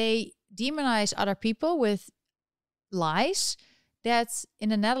is that they demonize other people with lies. That in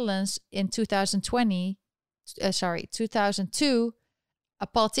the Netherlands in 2002, a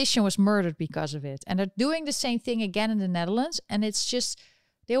politician was murdered because of it. And they're doing the same thing again in the Netherlands. And it's just,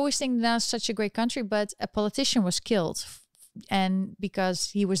 they always think that's such a great country, but a politician was killed. And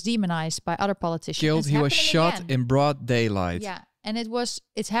because he was demonized by other politicians. He was shot in broad daylight. Yeah. And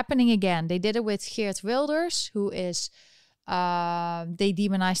it's happening again. They did it with Geert Wilders, who is, they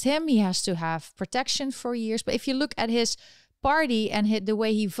demonized him. He has to have protection for years. But if you look at his party and the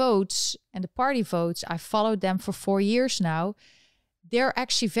way he votes and the party votes, I followed them for 4 years now. They're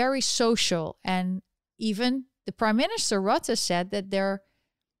actually very social. And even the Prime Minister Rutte said that they're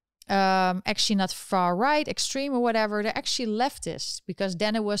actually not far right, extreme or whatever. They're actually leftists because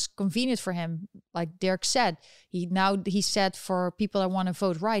then it was convenient for him. Like Dirk said, he said for people that want to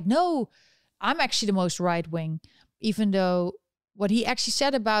vote right, no, I'm actually the most right wing, even though what he actually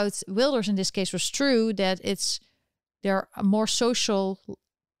said about Wilders in this case was true, that they're a more social,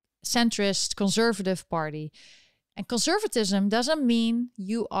 centrist, conservative party. And conservatism doesn't mean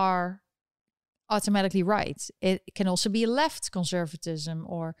you are automatically right. It can also be left conservatism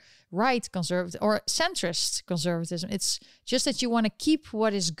or right conservative or centrist conservatism. It's just that you want to keep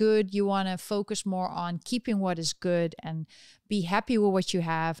what is good. You want to focus more on keeping what is good and be happy with what you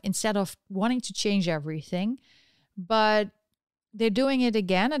have instead of wanting to change everything. But they're doing it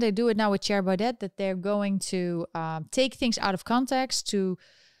again, and they do it now with Thierry Baudet, that they're going to take things out of context, to,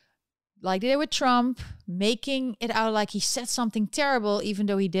 like they did with Trump, making it out like he said something terrible, even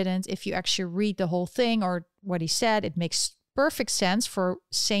though he didn't. If you actually read the whole thing or what he said, it makes perfect sense for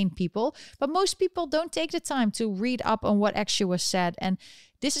sane people, but most people don't take the time to read up on what actually was said. And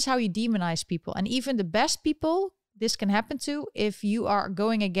this is how you demonize people. And even the best people, this can happen to if you are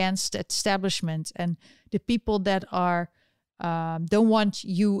going against the establishment and the people that are don't want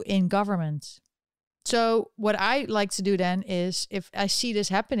you in government. So what I like to do then is, if I see this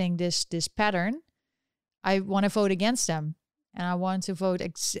happening, this pattern, I want to vote against them. And I want to vote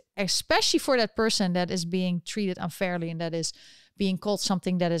especially for that person that is being treated unfairly and that is being called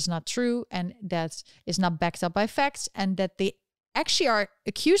something that is not true and that is not backed up by facts, and that they actually are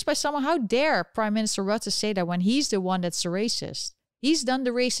accused by someone. How dare Prime Minister Rutte say that when he's the one that's the racist? He's done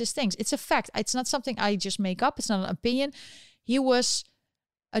the racist things. It's a fact. It's not something I just make up. It's not an opinion.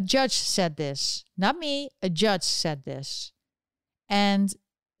 A judge said this, not me. A judge said this. And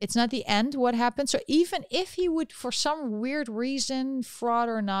it's not the end what happened. So even if he would, for some weird reason, fraud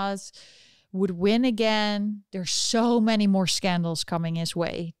or not, would win again, there's so many more scandals coming his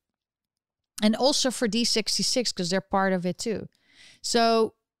way. And also for D66, because they're part of it too.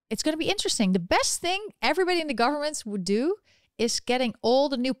 So it's going to be interesting. The best thing everybody in the government would do is getting all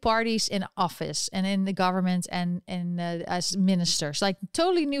the new parties in office and in the government and as ministers, like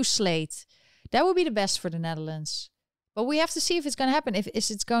totally new slate. That would be the best for the Netherlands. But we have to see if it's going to happen. If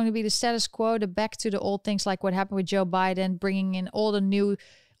it's going to be the status quo, the back to the old things, like what happened with Joe Biden, bringing in all the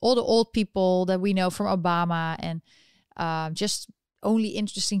old people that we know from Obama, and just only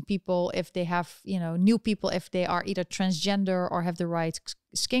interesting people if they have, new people if they are either transgender or have the right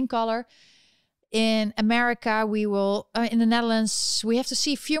skin color. In America, in the Netherlands, we have to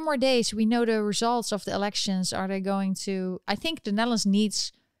see a few more days. We know the results of the elections. Are they going to, I think the Netherlands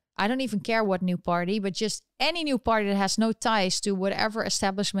needs, I don't even care what new party, but just any new party that has no ties to whatever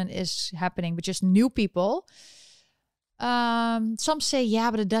establishment is happening, but just new people. Some say,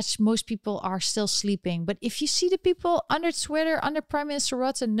 yeah, but the Dutch, most people are still sleeping. But if you see the people under Twitter, under Prime Minister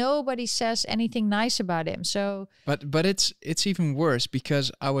Rutte, nobody says anything nice about him. So, but it's even worse,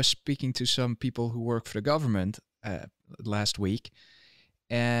 because I was speaking to some people who work for the government last week,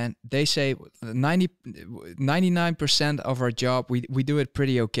 and they say 99% of our job, we do it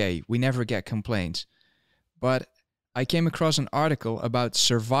pretty okay. We never get complaints. But I came across an article about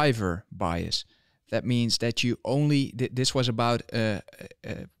survivor bias. That means that you only, this was about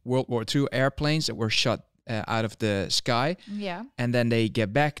World War II airplanes that were shot out of the sky. Yeah. And then they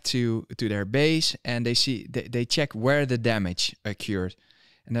get back to their base and they check where the damage occurred.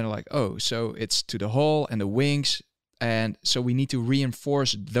 And then they're like, oh, so it's to the hull and the wings. And so we need to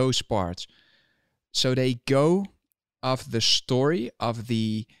reinforce those parts. So they go off the story of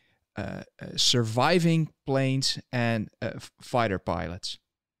the surviving planes and fighter pilots.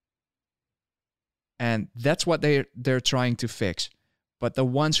 And that's what they're trying to fix. But the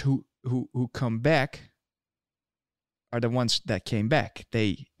ones who come back are the ones that came back.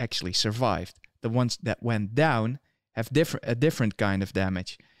 They actually survived. The ones that went down have a different kind of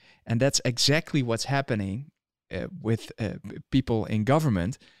damage. And that's exactly what's happening with people in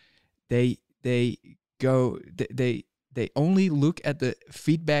government. They only look at the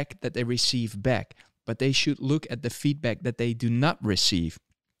feedback that they receive back, but they should look at the feedback that they do not receive.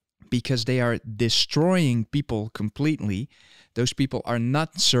 Because they are destroying people completely. Those people are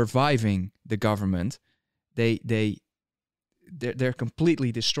not surviving the government. They're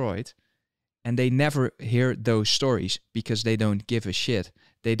completely destroyed, and they never hear those stories because they don't give a shit.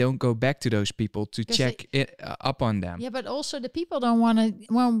 They don't go back to those people to check up on them. Yeah, but also the people don't want to.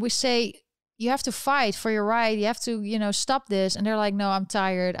 When we say you have to fight for your right, you have to stop this, and they're like, no, I'm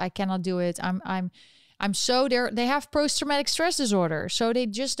tired. I cannot do it. I'm so they have post-traumatic stress disorder. So they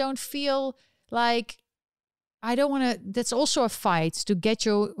just don't feel like, I don't want to, that's also a fight to get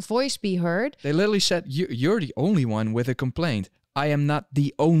your voice be heard. They literally said, you're the only one with a complaint. I am not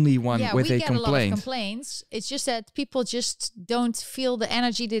the only one with a complaint. Yeah, we get a lot of complaints. It's just that people just don't feel the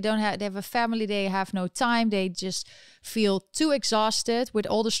energy. They have a family. They have no time. They just feel too exhausted with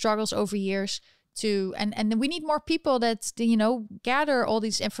all the struggles over years. And we need more people that gather all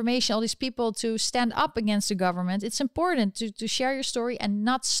this information, all these people to stand up against the government. It's important to share your story and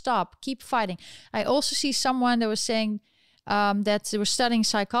not stop, keep fighting. I also see someone that was saying that they were studying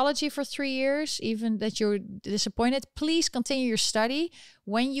psychology for 3 years, even that you're disappointed. Please continue your study.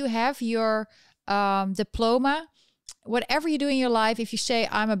 When you have your diploma, whatever you do in your life, if you say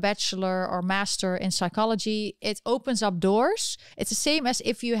I'm a bachelor or master in psychology, it opens up doors. It's the same as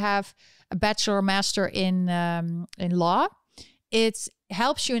if you have a bachelor or master in law. It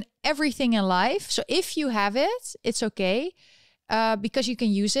helps you in everything in life. So if you have it, it's okay because you can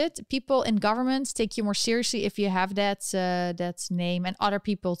use it. People in government take you more seriously if you have that name, and other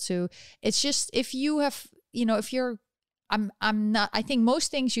people too. It's just if you have, if you're I'm not. I think most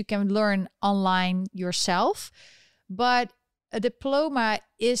things you can learn online yourself, but a diploma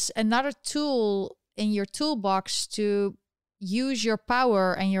is another tool in your toolbox to use your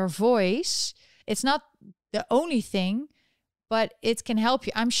power and your voice. It's not the only thing, but it can help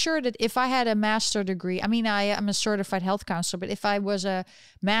you. I'm sure that if I had a master degree, I mean, I am a certified health counselor, but if I was a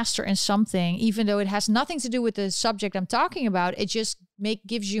master in something, even though it has nothing to do with the subject I'm talking about, it just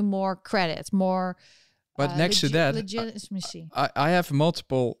gives you more credit, more. But next to that, let me see. I have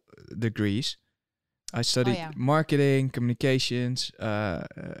multiple degrees. I studied marketing, communications,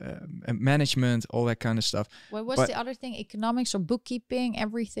 management, all that kind of stuff. What was the other thing? Economics or bookkeeping,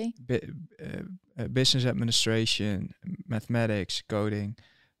 everything? Business administration, mathematics, coding.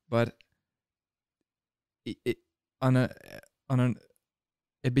 But it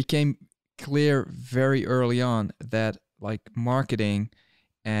became clear very early on that like marketing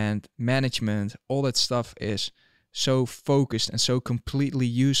and management, all that stuff is so focused and so completely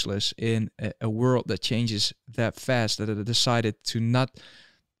useless in a world that changes that fast, that I decided to not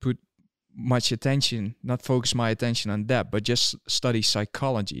put much attention, not focus my attention on that, but just study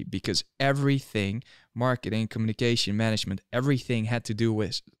psychology, because everything, marketing, communication, management, everything had to do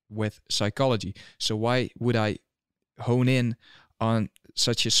with psychology. So why would I hone in on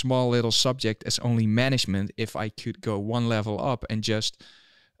such a small little subject as only management if I could go one level up and just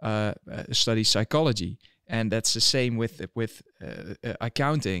study psychology? And that's the same with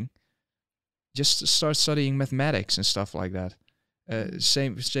accounting. Just start studying mathematics and stuff like that.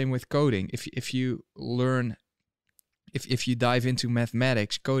 Same with coding. If you learn, if you dive into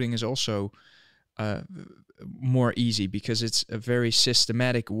mathematics, coding is also more easy because it's a very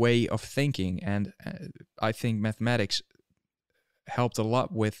systematic way of thinking. And I think mathematics helped a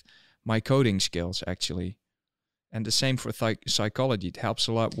lot with my coding skills, actually. And the same for psychology. It helps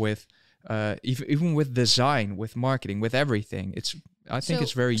a lot with even with design, with marketing, with everything. I think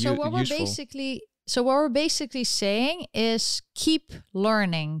it's very useful. So what we're basically saying is keep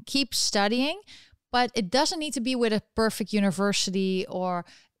learning, keep studying, but it doesn't need to be with a perfect university, or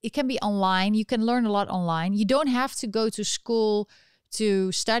it can be online. You can learn a lot online. You don't have to go to school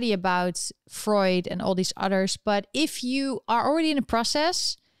to study about Freud and all these others. But if you are already in the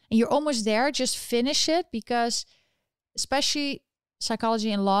process and you're almost there, just finish it, because especially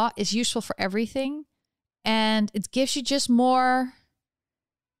psychology and law is useful for everything, and it gives you just more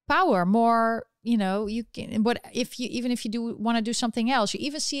power, more, you can, but even if you do want to do something else, you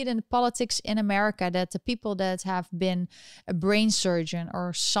even see it in politics in America, that the people that have been a brain surgeon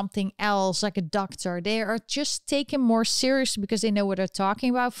or something else, like a doctor, they are just taken more seriously because they know what they're talking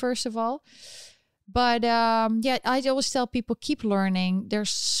about, first of all. But I always tell people, keep learning.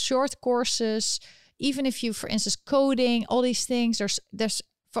 There's short courses. Even if you, for instance, coding, all these things, there's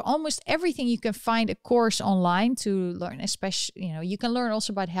for almost everything you can find a course online to learn. Especially, you can learn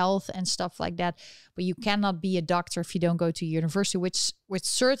also about health and stuff like that. But you cannot be a doctor if you don't go to university. Which with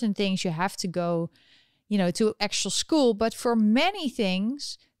certain things you have to go, to actual school. But for many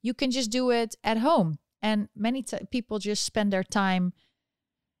things, you can just do it at home. And many people just spend their time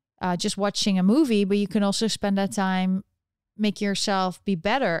just watching a movie, but you can also spend that time make yourself be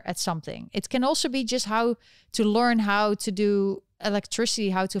better at something. It can also be just how to learn how to do electricity,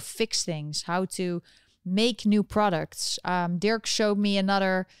 how to fix things, how to make new products. Dirk showed me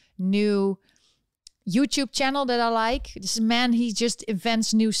another new YouTube channel that I like. This man, he just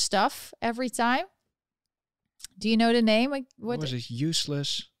invents new stuff every time. Do you know the name? Like, what was it?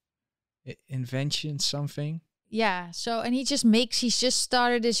 Useless invention something? Yeah. So, and he's just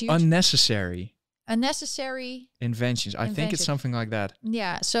started this YouTube unnecessary inventions. I think it's something like that.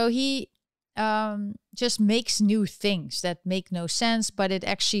 Yeah. So he just makes new things that make no sense, but it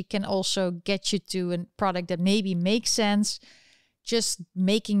actually can also get you to a product that maybe makes sense. Just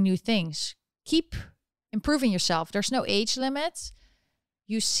making new things. Keep improving yourself. There's no age limit.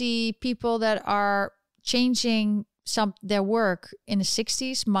 You see people that are changing their work in the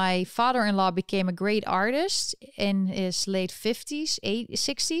 60s. My father-in-law became a great artist in his late 50s,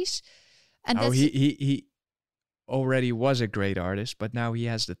 60s. And he already was a great artist, but now he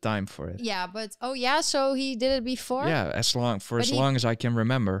has the time for it. Yeah, but so he did it before? Yeah, as long as I can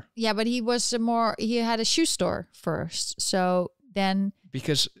remember. Yeah, but he had a shoe store first. So then,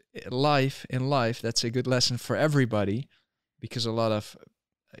 because in life, that's a good lesson for everybody, because a lot of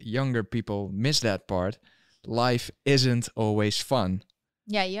younger people miss that part. Life isn't always fun.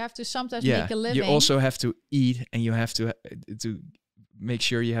 Yeah, you have to sometimes make a living. You also have to eat, and you have to make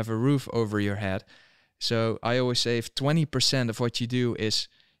sure you have a roof over your head. So I always say, if 20% of what you do is,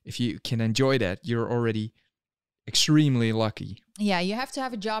 if you can enjoy that, you're already extremely lucky. Yeah, you have to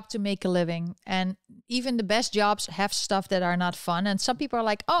have a job to make a living. And even the best jobs have stuff that are not fun. And some people are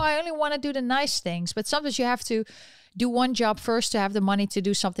like, oh, I only want to do the nice things. But sometimes you have to do one job first to have the money to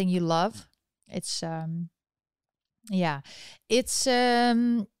do something you love. It's, it's,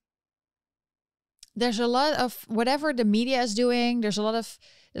 there's a lot of whatever the media is doing. There's a lot of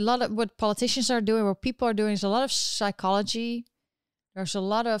what politicians are doing, what people are doing. There's a lot of psychology. There's a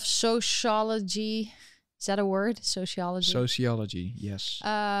lot of sociology. Is that a word? Sociology. Sociology, yes.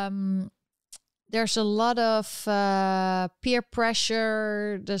 There's a lot of peer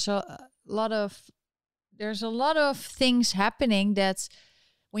pressure. There's a lot of things happening that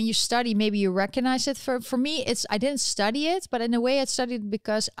when you study, maybe you recognize it. For me, I didn't study it, but in a way I studied it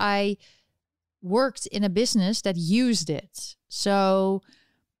because I worked in a business that used it. So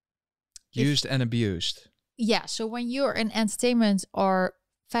used and abused. Yeah. So when you're in entertainment or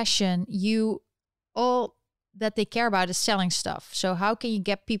fashion, all that they care about is selling stuff. So how can you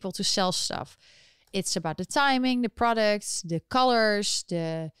get people to sell stuff? It's about the timing, the products, the colors,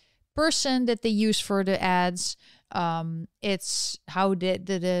 the person that they use for the ads. It's how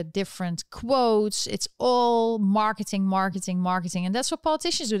the different quotes. It's all marketing. And that's what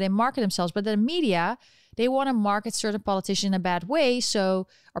politicians do. They market themselves. But the media, they want to market certain politicians in a bad way, or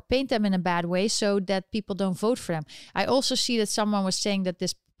paint them in a bad way so that people don't vote for them. I also see that someone was saying that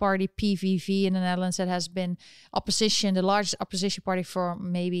this party PVV in the Netherlands that has been the largest opposition party for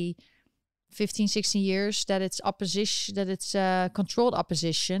maybe 15, 16 years, that it's opposition, that it's controlled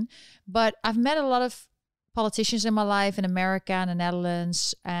opposition. But I've met a lot of politicians in my life in America and the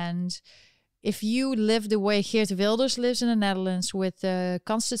Netherlands. And if you live the way Geert Wilders lives in the Netherlands, with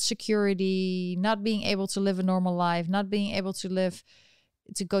constant security, not being able to live a normal life, not being able to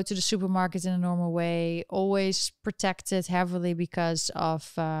go to the supermarket in a normal way, always protected heavily because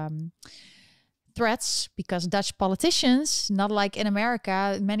of threats, because Dutch politicians, not like in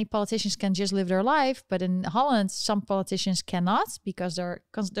America, many politicians can just live their life, but in Holland, some politicians cannot because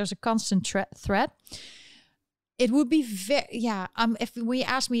there's a constant threat. It would be if we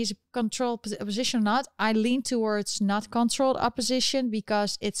ask me is a controlled opposition or not, I lean towards not controlled opposition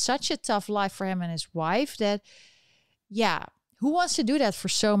because it's such a tough life for him and his wife that, who wants to do that for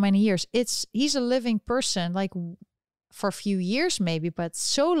so many years? He's a living person, like for a few years maybe, but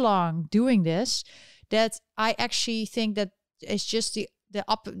so long doing this that I actually think that it's just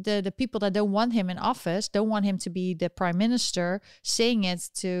the people that don't want him in office, don't want him to be the prime minister, saying it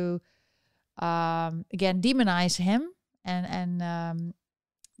to again demonize him and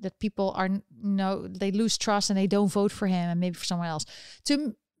that people they lose trust and they don't vote for him and maybe for someone else.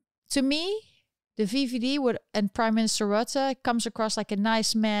 To me, the VVD and Prime Minister Rutte comes across like a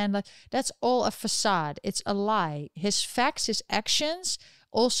nice man. Like, that's all a facade. It's a lie. His facts, his actions,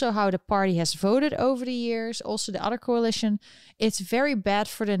 also how the party has voted over the years, also the other coalition, it's very bad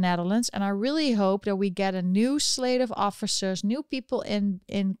for the Netherlands. And I really hope that we get a new slate of officers, new people in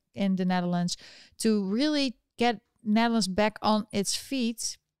the Netherlands to really get Netherlands back on its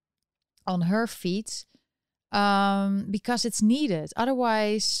feet, on her feet, because it's needed.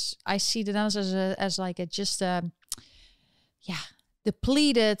 Otherwise, I see the Netherlands as like a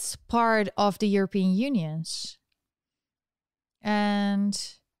depleted part of the European Unions. And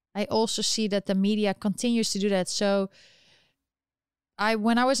I also see that the media continues to do that. So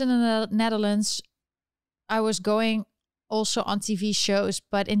when I was in the Netherlands, I was going also on TV shows,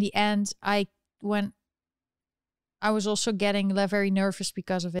 but in the end, I was also getting very nervous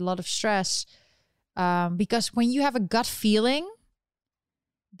because of a lot of stress. Because when you have a gut feeling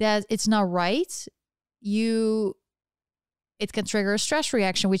that it's not right, it can trigger a stress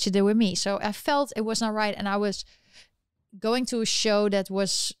reaction, which it did with me. So I felt it was not right, and I was going to a show that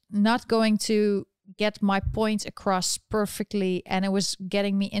was not going to get my point across perfectly, and it was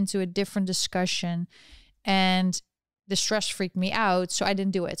getting me into a different discussion, and the stress freaked me out, so I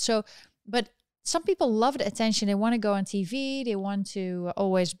didn't do it. So, but some people love the attention. They want to go on TV. They want to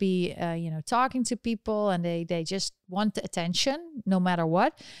always be, talking to people, and they just want the attention no matter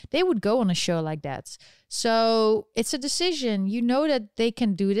what. They would go on a show like that. So it's a decision. You know that they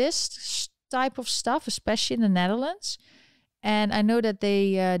can do this type of stuff, especially in the Netherlands. And I know that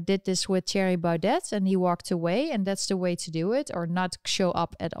they did this with Thierry Baudet, and he walked away, and that's the way to do it, or not show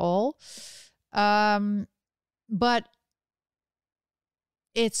up at all. But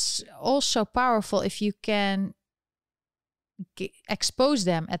it's also powerful if you can expose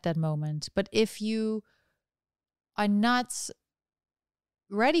them at that moment. But if you are not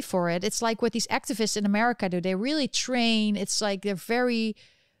ready for it, it's like what these activists in America do. They really train. It's like they're very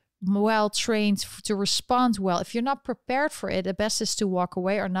well trained to respond well. If you're not prepared for it, the best is to walk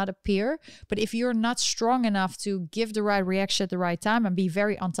away or not appear. But if you're not strong enough to give the right reaction at the right time and be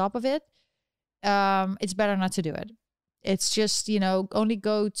very on top of it, it's better not to do it. It's just, only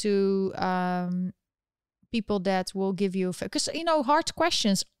go to people that will give you, because, hard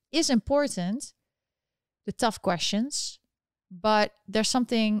questions is important, the tough questions, but there's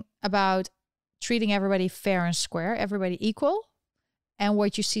something about treating everybody fair and square, everybody equal. And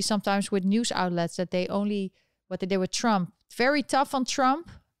what you see sometimes with news outlets, that what they did with Trump, very tough on Trump,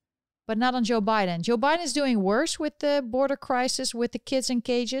 but not on Joe Biden. Joe Biden is doing worse with the border crisis, with the kids in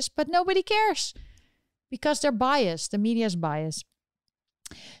cages, but nobody cares because they're biased. The media is biased.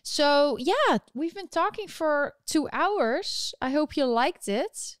 So yeah, we've been talking for 2 hours. I hope you liked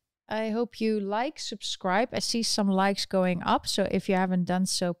it. I hope you subscribe. I see some likes going up. So if you haven't done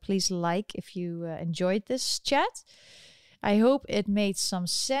so, please like if you enjoyed this chat. I hope it made some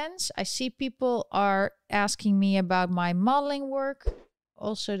sense. I see people are asking me about my modeling work.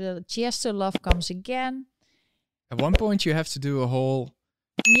 Also, the Tiesto Love Comes Again. At one point, you have to do a whole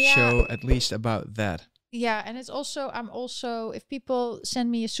show at least about that. Yeah, and I'm also, if people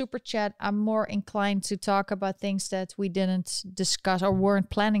send me a super chat, I'm more inclined to talk about things that we didn't discuss or weren't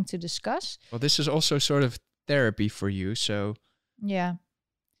planning to discuss. Well, this is also sort of therapy for you, so... Yeah.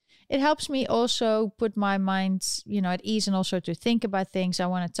 It helps me also put my mind, at ease, and also to think about things. I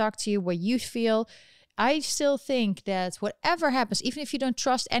want to talk to you, what you feel. I still think that whatever happens, even if you don't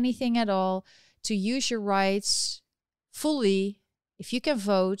trust anything at all, to use your rights fully. If you can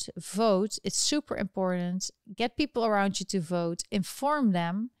vote, vote. It's super important. Get people around you to vote. Inform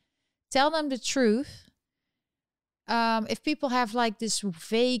them. Tell them the truth. If people have like this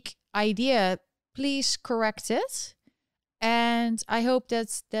vague idea, please correct it. And I hope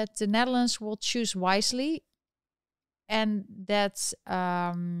that the Netherlands will choose wisely, and that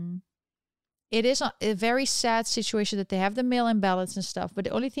it is a very sad situation that they have the mail-in ballots and stuff. But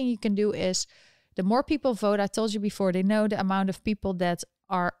the only thing you can do is, the more people vote, I told you before, they know the amount of people that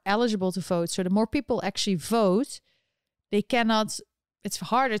are eligible to vote. So the more people actually vote, it's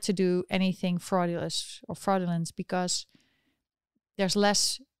harder to do anything fraudulent because there's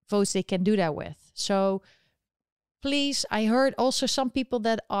less votes they can do that with. So please, I heard also some people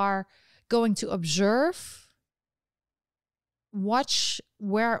that are going to observe, watch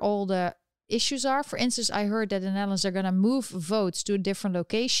where all the issues are. For instance, I heard that the Netherlands are going to move votes to a different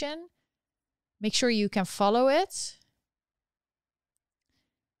location. Make sure you can follow it.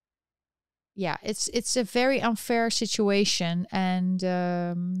 Yeah, it's a very unfair situation, and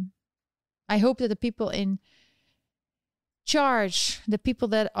I hope that the people in charge, the people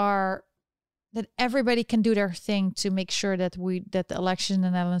that everybody can do their thing to make sure that the elections in the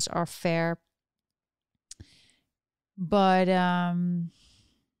Netherlands are fair. But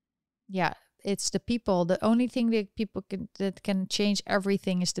yeah, it's the people. The only thing that can change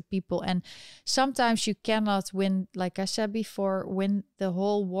everything is the people. And sometimes you cannot win, like I said before, win the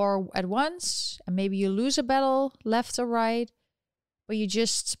whole war at once. And maybe you lose a battle left or right, but you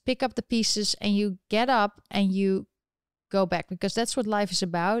just pick up the pieces and you get up and you go back, because that's what life is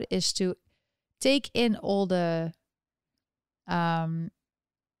about, is to take in all the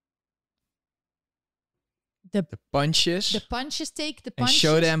punches. The punches, take the and punches.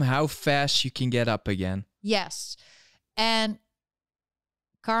 show them how fast you can get up again. Yes. And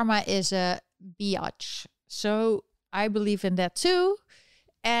karma is a biatch. So I believe in that too.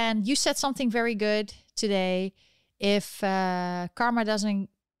 And you said something very good today. If karma doesn't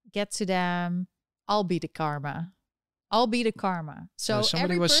get to them, I'll be the karma. I'll be the karma. So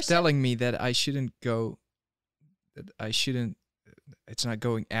somebody was telling me that I shouldn't go, it's not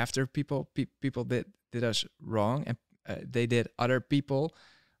going after people. People that did us wrong, and they did other people,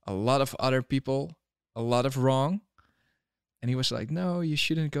 a lot of wrong. And he was like, no, you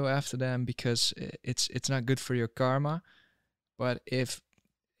shouldn't go after them because it's not good for your karma. But if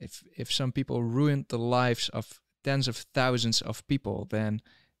some people ruined the lives of tens of thousands of people, then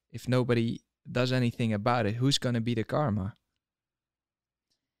if nobody does anything about it, who's going to be the karma?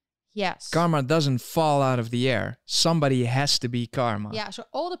 Yes. Karma doesn't fall out of the air. Somebody has to be karma. Yeah, so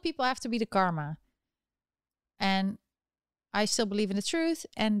all the people have to be the karma. And I still believe in the truth,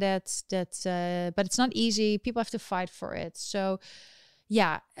 and but it's not easy. People have to fight for it. So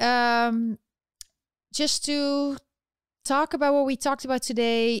yeah, just to talk about what we talked about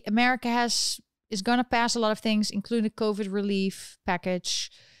today, America is going to pass a lot of things, including the COVID relief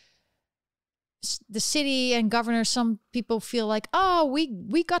package. The city and governor, some people feel like, oh,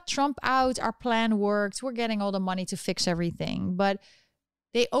 we got Trump out, our plan worked, we're getting all the money to fix everything. But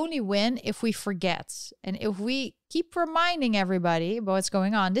they only win if we forget. And if we keep reminding everybody about what's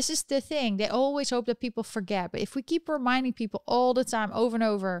going on, this is the thing. They always hope that people forget. But if we keep reminding people all the time, over and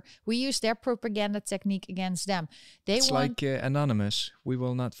over, we use their propaganda technique against them. It's like Anonymous. We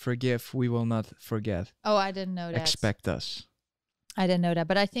will not forgive. We will not forget. Oh, I didn't know that. Expect us. I didn't know that.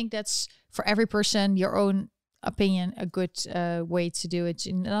 But I think that's, for every person, your own opinion, a good way to do it.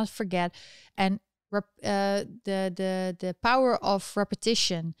 To not forget. And the power of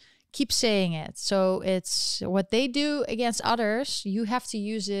repetition. Keep saying it. So it's what they do against others, you have to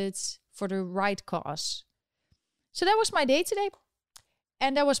use it for the right cause. So that was my day today,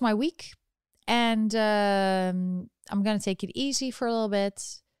 and that was my week. And I'm gonna take it easy for a little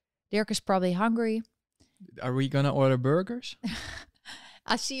bit. Dirk is probably hungry. Are we gonna order burgers?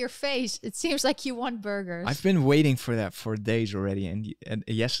 I see your face. It seems like you want burgers. I've been waiting for that for days already. And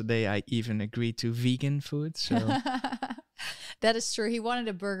yesterday I even agreed to vegan food. So that is true. He wanted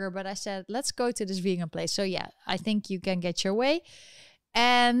a burger, but I said, let's go to this vegan place. So yeah, I think you can get your way.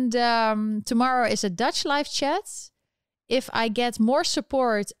 And tomorrow is a Dutch live chat. If I get more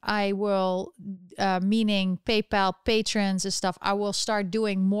support, I will, meaning PayPal, patrons and stuff, I will start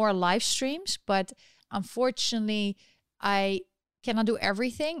doing more live streams. But unfortunately, I cannot do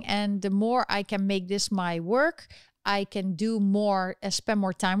everything. And the more I can make this my work, I can do more and spend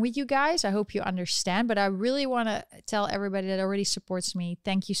more time with you guys. I hope you understand. But I really want to tell everybody that already supports me,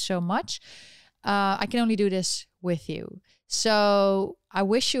 thank you so much. I can only do this with you. So I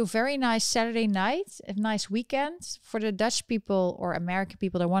wish you a very nice Saturday night, a nice weekend. For the Dutch people or American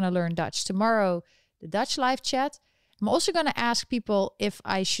people that want to learn Dutch, tomorrow, the Dutch live chat. I'm also going to ask people if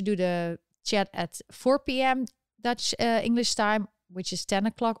I should do the chat at 4 p.m. Dutch English time, which is 10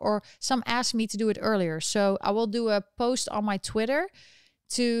 o'clock, or some asked me to do it earlier. So I will do a post on my Twitter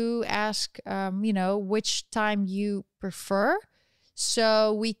to ask, which time you prefer.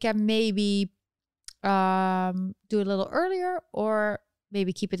 So we can maybe do a little earlier or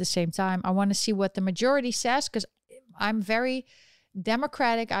maybe keep it the same time. I want to see what the majority says, because I'm very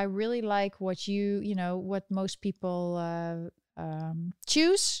democratic. I really like what what most people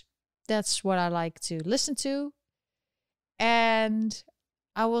choose. That's what I like to listen to. And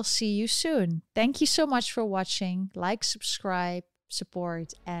I will see you soon. Thank you so much for watching. Like, subscribe,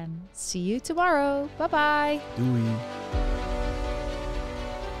 support, and see you tomorrow. Bye-bye. Doei.